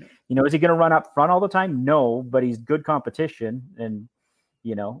competitive. And, is he going to run up front all the time? No, but he's good competition. And,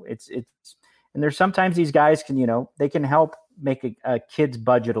 it's, and there's sometimes these guys can, they can help make a kid's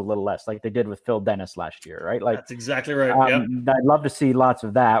budget a little less, like they did with Phil Dennis last year, right? Like that's exactly right. Yep. I'd love to see lots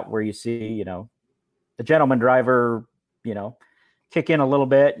of that where you see, the gentleman driver, kick in a little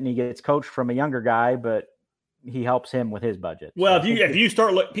bit and he gets coached from a younger guy, but he helps him with his budget. Well, if you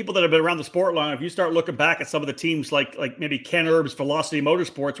start people that have been around the sport long, if you start looking back at some of the teams like maybe Ken Erb's Velocity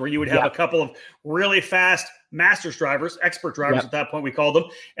Motorsports, where you would have a couple of really fast masters drivers, expert drivers at that point we called them,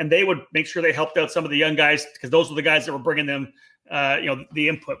 and they would make sure they helped out some of the young guys because those were the guys that were bringing them, the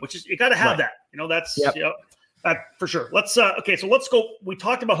input, which is you got to have that. That's for sure. Let's okay, so let's go. We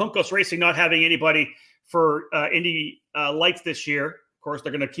talked about Juncos Racing not having anybody for Indy Lights this year. Of course,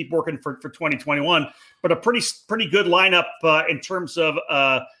 they're going to keep working for 2021, but a pretty good lineup in terms of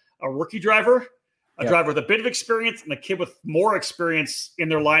a rookie driver, a driver with a bit of experience, and a kid with more experience in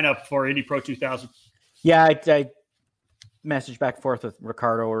their lineup for Indy Pro 2000. Yeah, I messaged back and forth with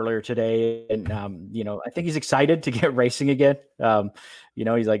Ricardo earlier today, and I think he's excited to get racing again.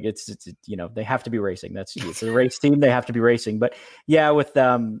 He's like, it's they have to be racing. It's a race team; they have to be racing. But yeah, with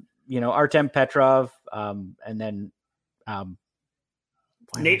Artem Petrov, and then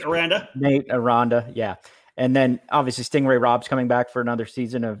Nate Aranda, yeah. And then obviously Stingray Rob's coming back for another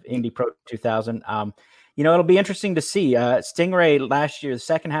season of Indy Pro 2000. It'll be interesting to see. Stingray last year, the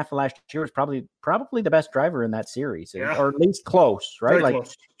second half of last year, was probably the best driver in that series, or at least close, right? Very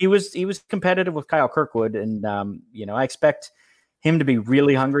close. He was competitive with Kyle Kirkwood, and I expect him to be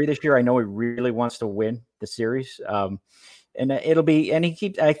really hungry this year. I know he really wants to win the series. And it'll be, and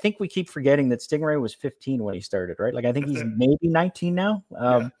I think we keep forgetting that Stingray was 15 when he started, right? Like I think he's maybe 19 now.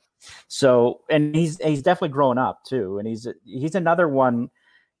 So, and he's definitely growing up too. And he's another one.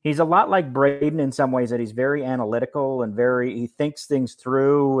 He's a lot like Braden in some ways, that he's very analytical and he thinks things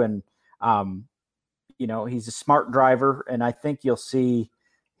through, and he's a smart driver. And I think you'll see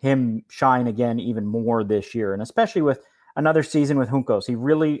him shine again even more this year, and especially with another season with Juncos.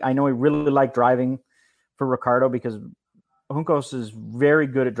 I know he really liked driving for Ricardo because Juncos is very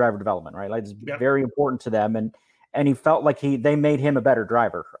good at driver development, right? Like it's very important to them. And he felt like they made him a better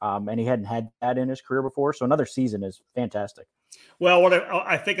driver. And he hadn't had that in his career before. So another season is fantastic. Well, what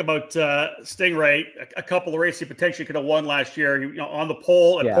I think about Stingray, a couple of races he potentially could have won last year, on the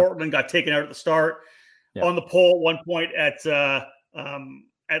pole at Portland, got taken out at the start. On the pole at one point at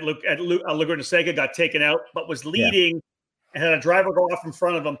Laguna Seca, got taken out, but was leading and had a driver go off in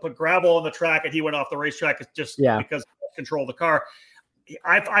front of him, put gravel on the track, and he went off the racetrack because of control of the car.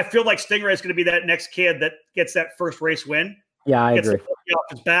 I feel like Stingray is going to be that next kid that gets that first race win. Yeah, I agree. Off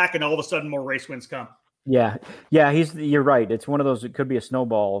his back, and all of a sudden more race wins come. Yeah. You're right. It's one of those. It could be a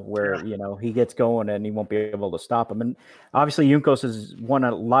snowball where he gets going and he won't be able to stop him. And obviously, Juncos has won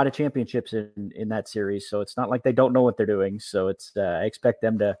a lot of championships in that series, so it's not like they don't know what they're doing. So it's I expect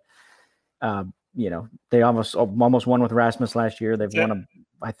them to. They almost won with Rasmus last year. They've won,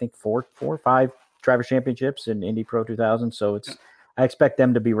 I think, four or five driver championships in Indy Pro 2000. So I expect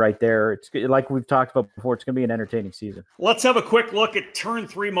them to be right there. It's like we've talked about before. It's going to be an entertaining season. Let's have a quick look at Turn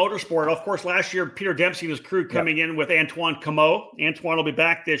 3 Motorsport. Of course, last year, Peter Dempsey and his crew coming in with Antoine Comeau. Antoine will be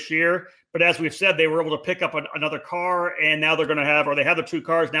back this year. But as we've said, they were able to pick up another car, and now they're going to have, or they have the two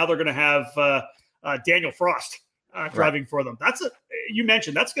cars. Now they're going to have Daniel Frost driving for them. You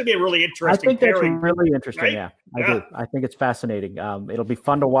mentioned that's going to be a really interesting I think pairing. That's really interesting. Right? Yeah, I do. I think it's fascinating. It'll be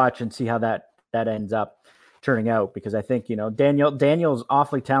fun to watch and see how that ends up turning out, because I think Daniel's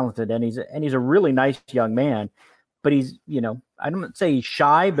awfully talented, and he's a really nice young man, but he's I don't say he's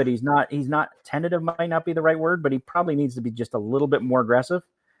shy, but he's not tentative, might not be the right word, but he probably needs to be just a little bit more aggressive.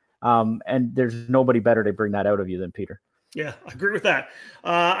 And there's nobody better to bring that out of you than Peter. Yeah, I agree with that.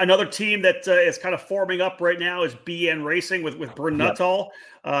 Another team that is kind of forming up right now is BN Racing with Bryn Nuttall.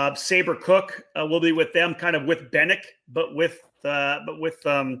 Sabre Cook will be with them, kind of with Bennick, but with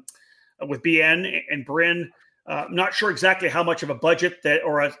BN and Bryn. Not sure exactly how much of a budget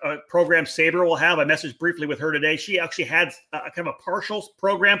or a program Sabre will have. I messaged briefly with her today. She actually had a kind of a partial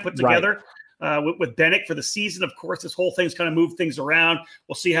program put together with Bennick for the season. Of course, this whole thing's kind of moved things around.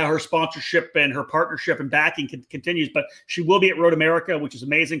 We'll see how her sponsorship and her partnership and backing continues. But she will be at Road America, which is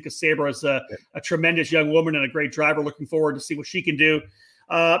amazing because Sabre is a tremendous young woman and a great driver. Looking forward to see what she can do.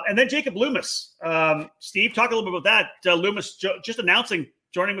 And then Jacob Loomis. Steve, talk a little bit about that. Loomis just announcing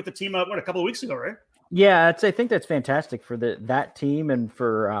joining with the team, a couple of weeks ago, right? Yeah, I think that's fantastic for that team and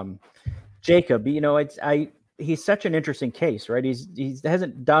for Jacob. He's such an interesting case, right? He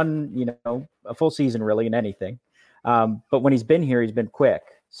hasn't done a full season really in anything, but when he's been here, he's been quick.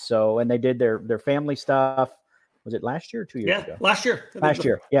 So, and they did their family stuff. Was it last year or 2 years ago? Last year. Last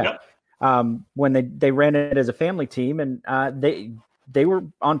year, yeah. Yep. When they ran it as a family team, and they were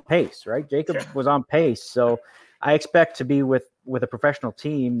on pace, right? Jacob was on pace, so I expect to be with a professional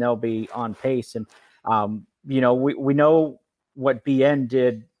team, they'll be on pace. And we know what BN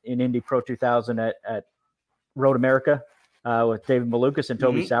did in Indy Pro 2000 at Road America with David Malukas and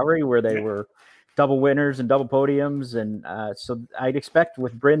Toby Sowery, where they were double winners and double podiums. And so I'd expect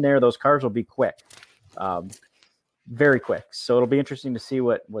with Bryn there, those cars will be quick, very quick. So it'll be interesting to see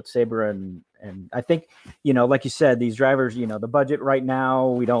what Sabre and I think, like you said, these drivers, the budget right now,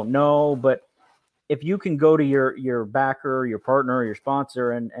 we don't know, but if you can go to your backer, your partner, your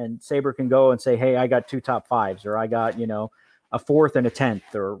sponsor, and Sabre can go and say, hey, I got 2 top 5s, or I got, a 4th and a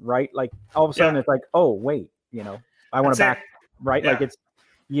 10th, or right. Like all of a sudden it's like, oh, wait, I want to back, right. Yeah. Like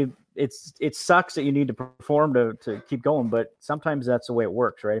it sucks that you need to perform to keep going, but sometimes that's the way it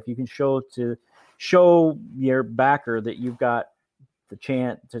works, right? If you can show your backer that you've got the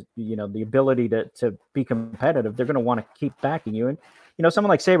chance to, the ability to be competitive, they're going to want to keep backing you. And, someone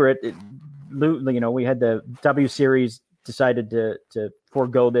like Sabre, we had the W Series decided to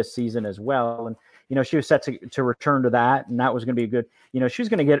forego this season as well. And, she was set to return to that. And that was going to be a good, she was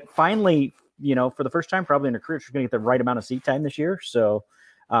going to get finally, for the first time probably in her career, she's going to get the right amount of seat time this year. So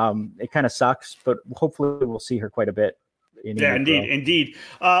it kind of sucks, but hopefully we'll see her quite a bit. Indeed.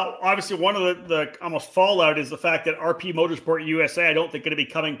 Obviously, one of the almost fallout is the fact that RP Motorsport USA, I don't think going to be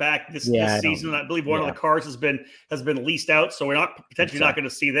coming back this season. I believe one of the cars has been leased out, so we're not going to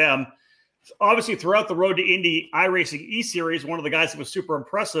see them. Obviously, throughout the Road to Indy iRacing E-Series, one of the guys that was super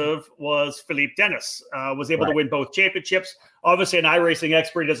impressive was Philippe Dennis. Was able to win both championships. Obviously, an iRacing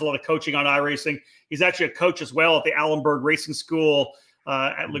expert. He does a lot of coaching on iRacing. He's actually a coach as well at the Allenberg Racing School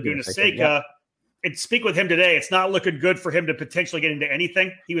at Laguna Seca. And speak with him today, it's not looking good for him to potentially get into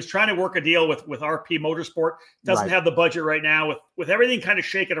anything. He was trying to work a deal with RP Motorsport. Doesn't have the budget right now. With everything kind of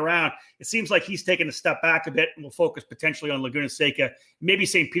shaking around, it seems like he's taking a step back a bit and will focus potentially on Laguna Seca, maybe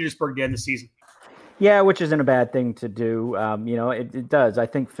St. Petersburg to end the season. Yeah, which isn't a bad thing to do. It does. I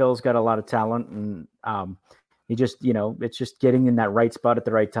think Phil's got a lot of talent, and he just, it's just getting in that right spot at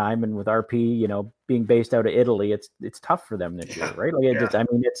the right time. And with RP, being based out of Italy, it's tough for them this year, right? Like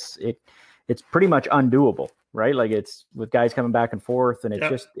it's pretty much undoable, right? Like it's with guys coming back and forth, and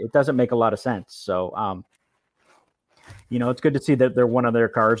it doesn't make a lot of sense. So, it's good to see that one of their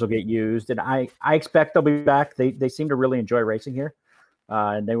cars will get used, and I expect they'll be back. They seem to really enjoy racing here,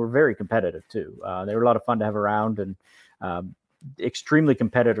 and they were very competitive too. They were a lot of fun to have around, and extremely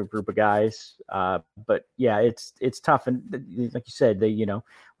competitive group of guys. But yeah, it's tough, and like you said,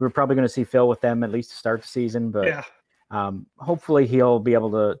 we're probably going to see Phil with them at least to start the season, but. Hopefully he'll be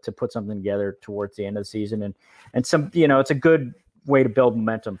able to put something together towards the end of the season, and some, it's a good way to build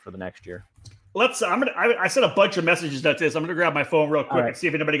momentum for the next year. I sent a bunch of messages about this. I'm going to grab my phone real quick and see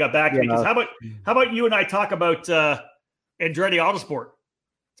if anybody got back to me. Because how about you and I talk about Andretti Autosport?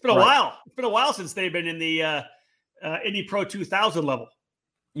 It's been a while. It's been a while since they've been in the Indy Pro 2000 level.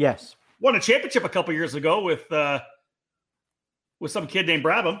 Yes. Won a championship a couple years ago with some kid named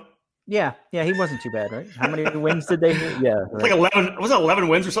Brabham. Yeah, he wasn't too bad, right? How many wins did they get? Yeah, like 11. Was it 11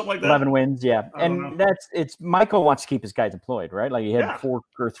 wins or something like that? 11 wins, yeah. And it's Michael wants to keep his guys employed, right? Like he had 3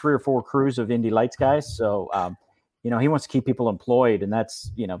 or 4 crews of Indy Lights guys, so he wants to keep people employed, and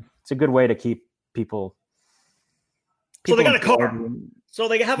that's it's a good way to keep people. So they got a car. So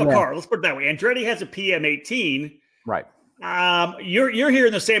they have a car. Let's put it that way. Andretti has a PM18. Right. You're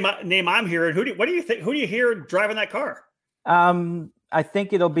hearing the same name I'm hearing. What do you think? Who do you hear driving that car? I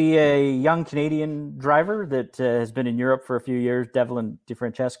think it'll be a young Canadian driver that has been in Europe for a few years, Devlin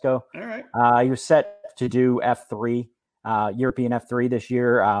DeFrancesco. All right. He was set to do F3, European F3 this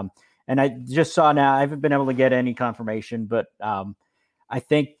year. And I just saw now, I haven't been able to get any confirmation, but I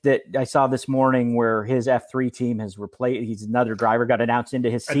think that I saw this morning where his F3 team has replaced, he's another driver, got announced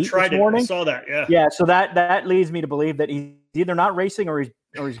into his seat this morning. I saw that, yeah. Yeah, so that leads me to believe that he's either not racing or he's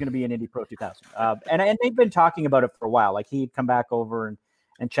going to be in Indy Pro 2000. And they've been talking about it for a while. Like he'd come back over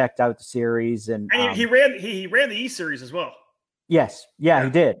and checked out the series. And he ran the E-Series as well. Yes. Yeah, he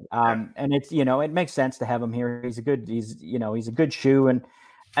did. And it's, it makes sense to have him here. He's a good shoe. And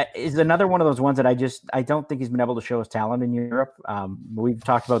is another one of those ones that I don't think he's been able to show his talent in Europe. We've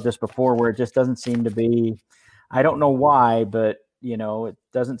talked about this before where it just doesn't seem to be, I don't know why, but it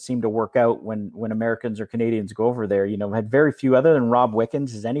doesn't seem to work out when Americans or Canadians go over there. Had very few other than Rob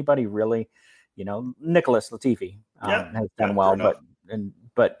Wickens. Has anybody really Nicholas Latifi has done well,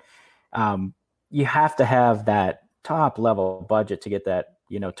 but you have to have that top level budget to get that,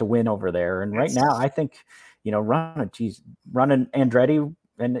 to win over there. And right now, I think, running Andretti,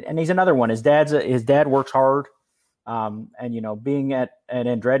 and he's another one. His dad works hard, and being at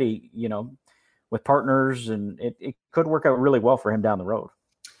Andretti, with partners, and it could work out really well for him down the road.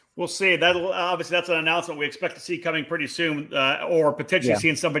 We'll see. Obviously that's an announcement we expect to see coming pretty soon, or potentially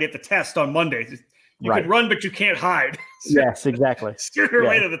seeing somebody at the test on Monday. You can run, but you can't hide. Yes, exactly. Sooner or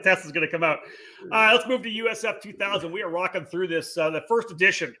later, the test is going to come out. All right, let's move to USF 2000. We are rocking through this, the first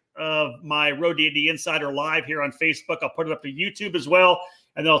edition of my Road to Indy Insider live here on Facebook. I'll put it up to YouTube as well,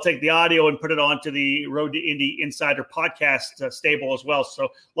 and then I'll take the audio and put it onto the Road to Indy Insider podcast stable as well. So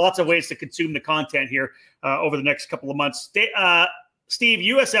lots of ways to consume the content here over the next couple of months. Steve,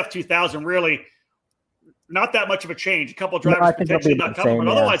 USF 2000 really not that much of a change. A couple of drivers potentially not coming, but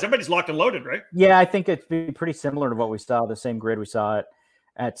otherwise everybody's locked and loaded, right? Yeah, I think it'd be pretty similar to what we saw, the same grid we saw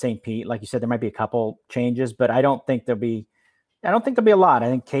at St. Pete. Like you said, there might be a couple changes, but I don't think there'll be a lot. I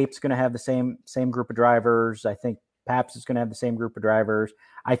think Cape's going to have the same group of drivers. I think Pabst is going to have the same group of drivers.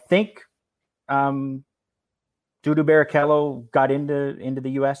 I think Dudu Barrichello got into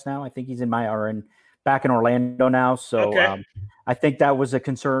the U.S. now. I think he's back in Orlando now. So I think that was a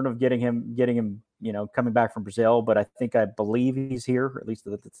concern of getting him, coming back from Brazil. But I believe he's here. At least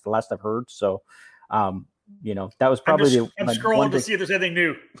that's the last I've heard. So, that was probably I'm scrolling to see if there's anything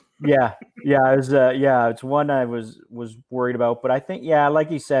new. Yeah. It's one I was worried about. But I think, like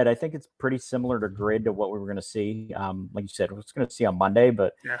you said, I think it's pretty similar to grid to what we were going to see. Like you said, we're going to see on Monday,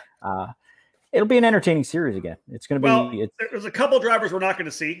 but it'll be an entertaining series again. It's going to be. There's a couple of drivers we're not going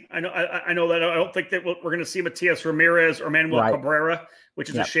to see. I know that. I don't think that we're going to see Matias Ramirez or Manuel Cabrera, which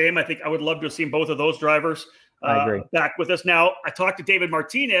is a shame. I think I would love to have seen both of those drivers back with us. Now, I talked to David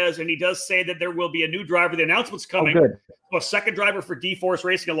Martinez, and he does say that there will be a new driver. The announcement's coming. Oh, good. A second driver for D-Force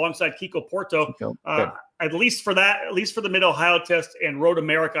Racing alongside Kiko Porto. At least for the Mid-Ohio test and Road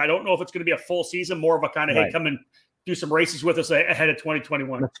America. I don't know if it's going to be a full season, more of a kind of, hey, come and do some races with us ahead of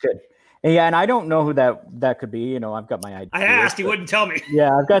 2021. That's good. Yeah, and I don't know who that could be. I've got my ideas. I asked, he wouldn't tell me.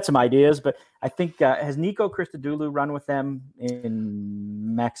 Yeah, I've got some ideas, but I think has Nico Christodoulou run with them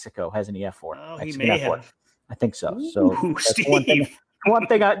in Mexico? Hasn't he? F4. Oh, he may have. I think so. So that's Steve. one thing.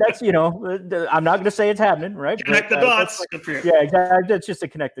 I'm not going to say it's happening, right? Connect the dots. Yeah, exactly. That's just a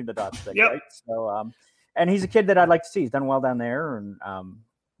connecting the dots thing, right? So, and he's a kid that I'd like to see. He's done well down there, and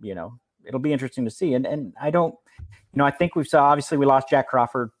it'll be interesting to see. And I don't. I think obviously we lost Jack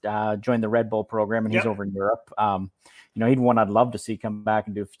Crawford, joined the Red Bull program, and he's over in Europe. He'd one I'd love to see come back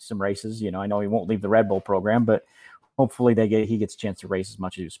and do some races. I know he won't leave the Red Bull program, but hopefully he gets a chance to race as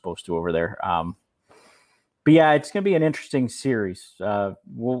much as he was supposed to over there. But yeah, it's going to be an interesting series.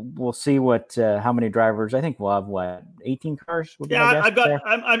 We'll see how many drivers. I think we'll have 18 cars.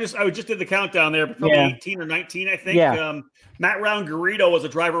 I just did the countdown there, but probably 18 or 19, I think. Yeah. Matt Round-Garrido was a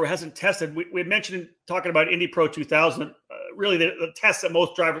driver who hasn't tested. We had mentioned talking about Indy Pro 2000. Really, the test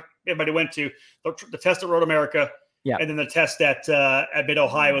that everybody went to, the test at Road America, and then the test at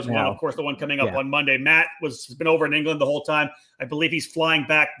Mid-Ohio as well. Of course, the one coming up on Monday. Matt has been over in England the whole time. I believe he's flying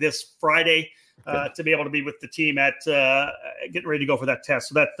back this Friday. To be able to be with the team at getting ready to go for that test.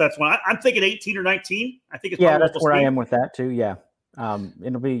 So that's one. I'm thinking 18 or 19. I think it's that's where I am with that too. Yeah.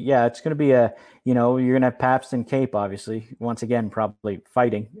 It'll be, it's going to be you're going to have Pabst and Cape, obviously, once again, probably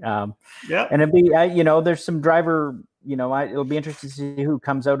fighting. And it'll be, there's some driver, it'll be interesting to see who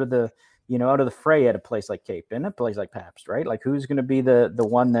comes out of the fray at a place like Cape and a place like Pabst, right? Like who's going to be the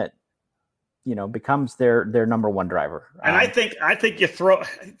one that, becomes their number one driver. And I think you throw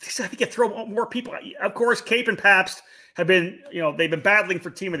more people. Of course, Cape and Pabst have been, they've been battling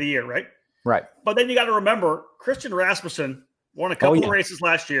for team of the year, right? Right. But then you got to remember, Christian Rasmussen won a couple of races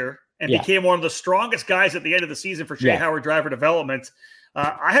last year and became one of the strongest guys at the end of the season for Shea Howard Driver Development.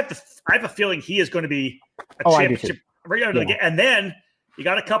 I have a feeling he is going to be a championship right out of the game. And then you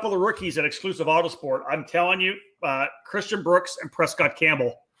got a couple of rookies at Exclusive Autosport. I'm telling you, Christian Brooks and Prescott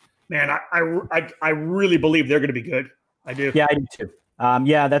Campbell. Man, I really believe they're going to be good. I do. Yeah, I do too.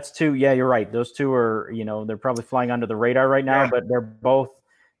 That's two. Yeah, you're right. Those two are, they're probably flying under the radar right now, but they're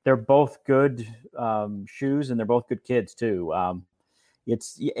both good shoes, and they're both good kids too.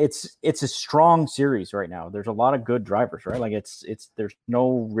 It's a strong series right now. There's a lot of good drivers, right? Like there's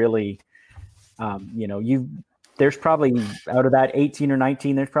no really, there's probably out of that 18 or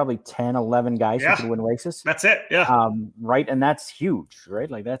 19, there's probably 10, 11 guys who could win races. That's it. Yeah. Right. And that's huge,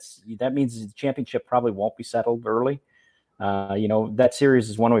 right? Like that means the championship probably won't be settled early. That series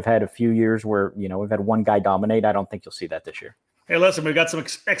is one we've had a few years where, we've had one guy dominate. I don't think you'll see that this year. Hey, listen, we've got some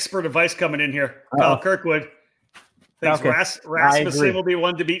expert advice coming in here. Kyle Kirkwood thinks Rasmussen will be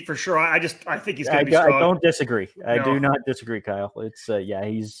one to beat for sure. I think he's going to be strong. I don't disagree. I do not disagree, Kyle. It's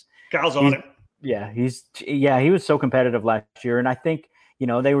Kyle's on it. Yeah, he was so competitive last year, and I think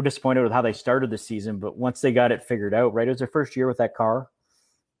they were disappointed with how they started the season, but once they got it figured out, right, it was their first year with that car,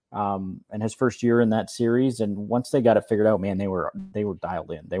 and his first year in that series, and once they got it figured out, man, they were dialed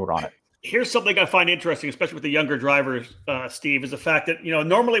in. They were on it. Here's something I find interesting, especially with the younger drivers, Steve, is the fact that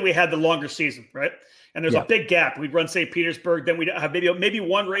normally we had the longer season, right? And there's a big gap. We'd run St. Petersburg, then we'd have maybe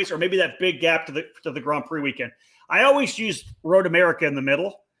one race, or maybe that big gap to the Grand Prix weekend. I always used Road America in the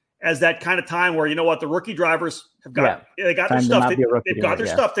middle as that kind of time where the rookie drivers have got their stuff. They've got their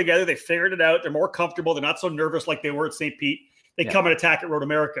stuff together. They figured it out. They're more comfortable. They're not so nervous like they were at St. Pete. They come and attack at Road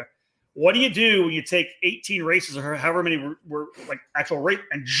America. What do you do when you take 18 races or however many were like actual race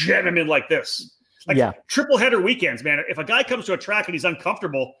and jam them in like this? Triple header weekends, man. If a guy comes to a track and he's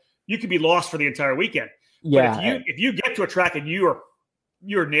uncomfortable, you could be lost for the entire weekend. Yeah. But if you get to a track and you're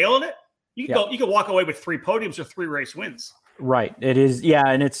nailing it, you can walk away with 3 podiums or 3 race wins. Right. It is. Yeah.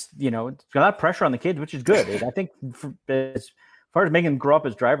 And it's, it's got a lot of pressure on the kids, which is good. I think as far as making them grow up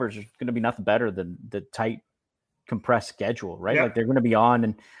as drivers, there's going to be nothing better than the tight, compressed schedule, right? Yeah. Like they're going to be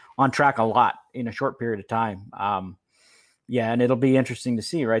on track a lot in a short period of time. And it'll be interesting to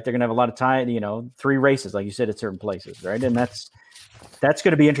see, right? They're going to have a lot of time, 3 races, like you said, at certain places, right? And that's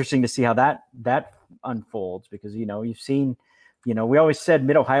going to be interesting to see how that unfolds, because, you've seen, we always said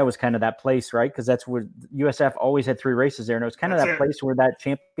Mid-Ohio was kind of that place, right? Because that's where USF always had 3 races there. And it was kind of that place where that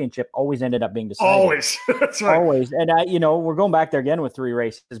championship always ended up being decided. Always. That's right. Always. And, we're going back there again with 3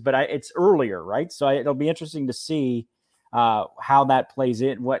 races, but it's earlier, right? So it'll be interesting to see how that plays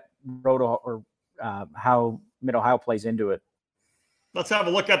in, what road or how Mid-Ohio plays into it. Let's have a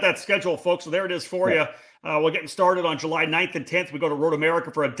look at that schedule, folks. So there it is for you. We're getting started on July 9th and 10th. We go to Road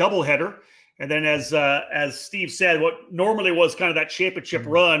America for a doubleheader. And then as Steve said, what normally was kind of that championship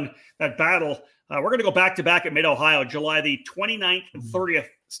run, that battle, we're going to go back-to-back at Mid-Ohio, July the 29th and 30th.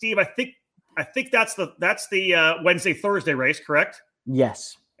 Steve, I think that's the Wednesday, Thursday race, correct?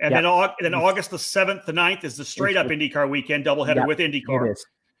 Yes. And then August the 7th to 9th is the straight-up IndyCar weekend doubleheader with IndyCar. It is.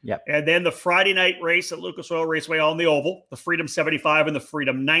 Yep. And then the Friday night race at Lucas Oil Raceway on the Oval, the Freedom 75 and the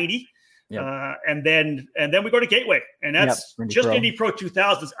Freedom 90. Yep. And then we go to Gateway, and that's just Indy Pro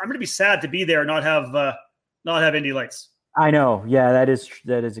 2000s. I'm going to be sad to be there and not have Indy Lights. I know. Yeah, that is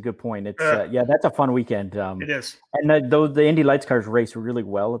a good point. It's that's a fun weekend. It is. And the Indy Lights cars race really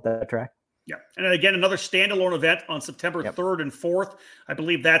well at that track. Yeah. And then again, another standalone event on September 3rd and 4th. I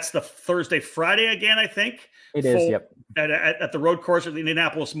believe that's the Thursday, Friday again, I think. It is, yep. At the road course at the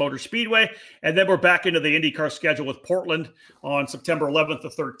Indianapolis Motor Speedway. And then we're back into the IndyCar schedule with Portland on September 11th to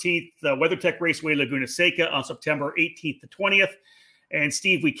 13th, the WeatherTech Raceway Laguna Seca on September 18th to 20th. And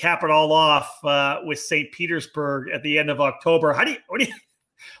Steve, we cap it all off with St. Petersburg at the end of October.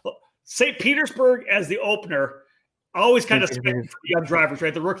 St. Petersburg as the opener. Always kind of scary for young drivers,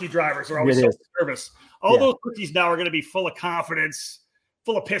 right? The rookie drivers are always so nervous. All those rookies now are going to be full of confidence,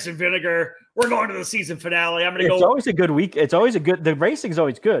 full of piss and vinegar. We're going to the season finale. It's always a good week. The racing's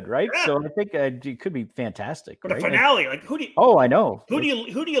always good, right? Yeah. So I think it could be fantastic. But the finale, who do you? Oh, I know. Who do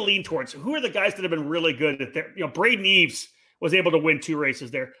you lean towards? Who are the guys that have been really good at their? Braden Eves was able to win 2 races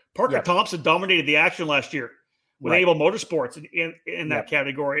there. Parker Thompson dominated the action last year with Able Motorsports in that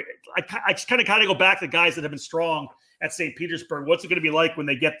category. I just kind of go back to guys that have been strong at St. Petersburg. What's it going to be like when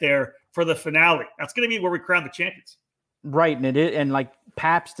they get there for the finale? That's going to be where we crown the champions. Right. And like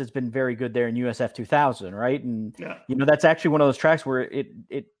Pabst has been very good there in USF 2000. Right. And, that's actually one of those tracks where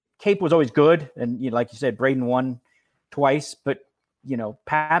Cape was always good. And like you said, Braden won twice, but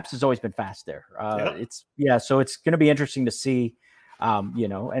Pabst has always been fast there. So it's going to be interesting to see,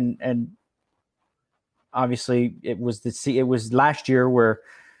 and obviously it was last year where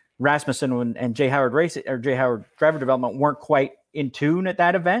Rasmussen and Jay Howard Driver Development weren't quite in tune at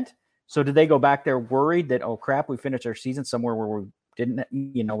that event. So did they go back there worried that, oh crap, we finished our season somewhere where we didn't,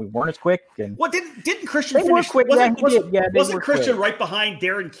 we weren't as quick? And didn't Christian finish quick? Wasn't Christian right behind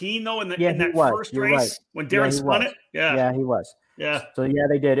Darren Keene though in that first race when Darren spun it? Yeah, he was. Yeah. So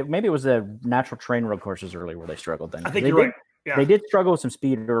they did. Maybe it was the natural train road courses early where they struggled then. I think you're right. Yeah. They did struggle with some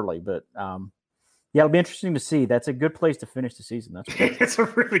speed early, but Yeah, it'll be interesting to see. That's a good place to finish the season. That's it's a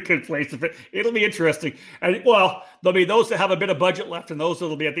really good place to fit. It'll be interesting. And well, there'll be those that have a bit of budget left, and those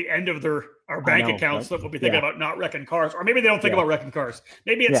that'll be at the end of our bank accounts that will be thinking about not wrecking cars, or maybe they don't think about wrecking cars.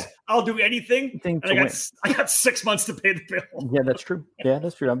 Maybe it's I'll do anything, and I got 6 months to pay the bill. Yeah, that's true. Yeah,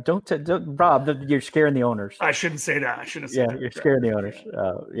 that's true. Don't Rob. You're scaring the owners. I shouldn't say that. I shouldn't say that. You're scaring the owners.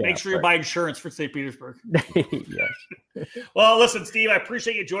 Make sure you buy insurance for St. Petersburg. Yes. Well, listen, Steve, I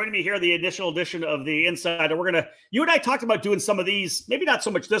appreciate you joining me here, the initial edition of the Insider. You and I talked about doing some of these, maybe not so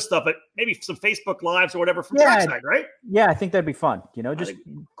much this stuff, but maybe some Facebook Lives or whatever from trackside, right? Yeah, I think that'd be fun. Just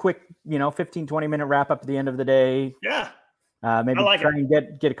quick, 15, 20-minute wrap up at the end of the day. Yeah. Maybe try and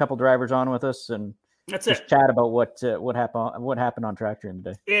get a couple drivers on with us and just chat about what happened on track during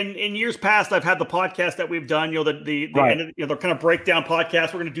the day. In years past, I've had the podcast that we've done, the kind of breakdown podcast.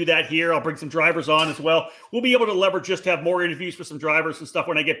 We're going to do that here. I'll bring some drivers on as well. We'll be able to leverage just to have more interviews with some drivers and stuff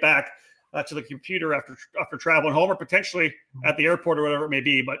when I get back to the computer after traveling home, or potentially at the airport or whatever it may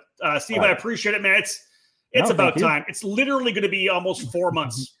be. But Steve, I appreciate it, man. It's about time. It's literally going to be almost 4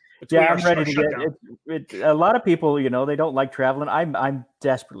 months. Yeah, I'm ready to get it. A lot of people, they don't like traveling. I'm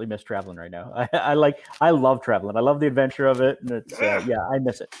desperately miss traveling right now. I love traveling. I love the adventure of it. And it's, I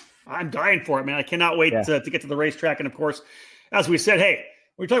miss it. I'm dying for it, man. I cannot wait to get to the racetrack. And of course, as we said, hey,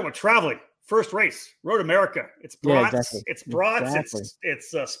 we're talking about traveling. First race, Road America. It's brats. Exactly. It's brats. Exactly.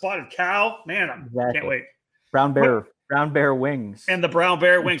 It's spotted cow. Man, I can't wait. Brown bear wings. And the brown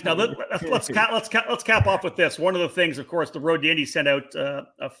bear wings. Now let's cap off with this. One of the things, of course, the Road to Indy sent out a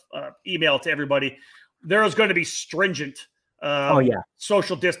email to everybody. There is going to be stringent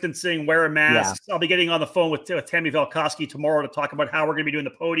social distancing, wear a mask. Yeah. I'll be getting on the phone with Tammy Valkoski tomorrow to talk about how we're going to be doing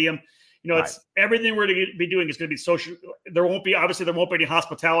the podium. It's everything we're going to be doing is going to be social. There won't be any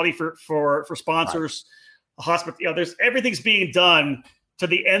hospitality for sponsors. Right. There's everything's being done to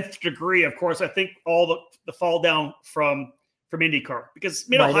the nth degree. Of course, I think all the fall down from IndyCar, because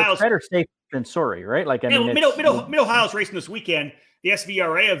Mid-Ohio's better safe than sorry, right? Mid-Ohio's racing this weekend, the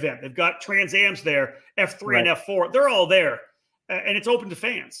SVRA event. They've got Trans Ams there, F3 and F4. They're all there, and it's open to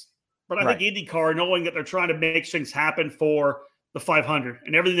fans. But I think IndyCar, knowing that they're trying to make things happen for the 500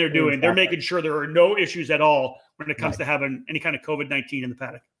 and everything they're doing, they're making sure there are no issues at all when it comes to having any kind of COVID-19 in the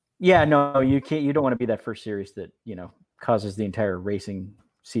paddock. Yeah, no, you can't. You don't want to be that first series that causes the entire racing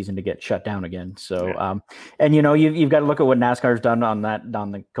season to get shut down again. So, and you've got to look at what NASCAR's done on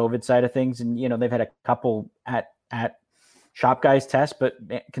the COVID side of things, and they've had a couple at shop guys test, but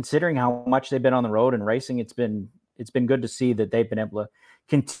considering how much they've been on the road and racing, it's been good to see that they've been able to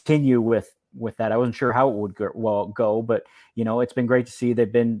continue with that. I wasn't sure how it would go, but it's been great to see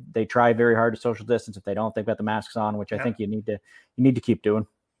they try very hard to social distance. If they don't, they've got the masks on, which I think you need to keep doing.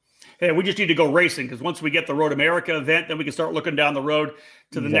 Hey, we just need to go racing, because once we get the Road America event, then we can start looking down the road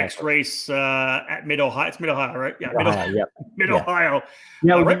to the next race at Mid-Ohio. It's Mid-Ohio, right? Yeah, Mid-Ohio.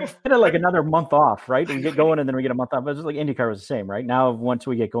 Yeah, we get like another month off, right? We get going and then we get a month off. It's like IndyCar was the same, right? Now, once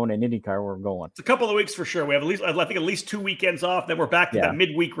we get going in IndyCar, we're going. It's a couple of weeks for sure. We have at least 2 weekends off. Then we're back to that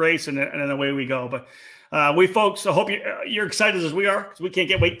midweek race, and then away we go. But we folks, I hope you're excited as we are, because we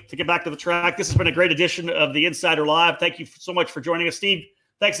can't wait to get back to the track. This has been a great edition of the Insider Live. Thank you so much for joining us, Steve.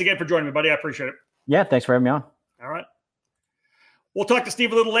 Thanks again for joining me, buddy. I appreciate it. Yeah, thanks for having me on. All right. We'll talk to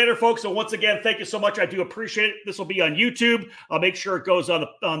Steve a little later, folks. So once again, thank you so much. I do appreciate it. This will be on YouTube. I'll make sure it goes on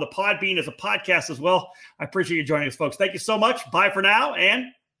the Podbean as a podcast as well. I appreciate you joining us, folks. Thank you so much. Bye for now, and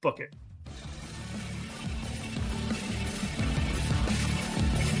book it.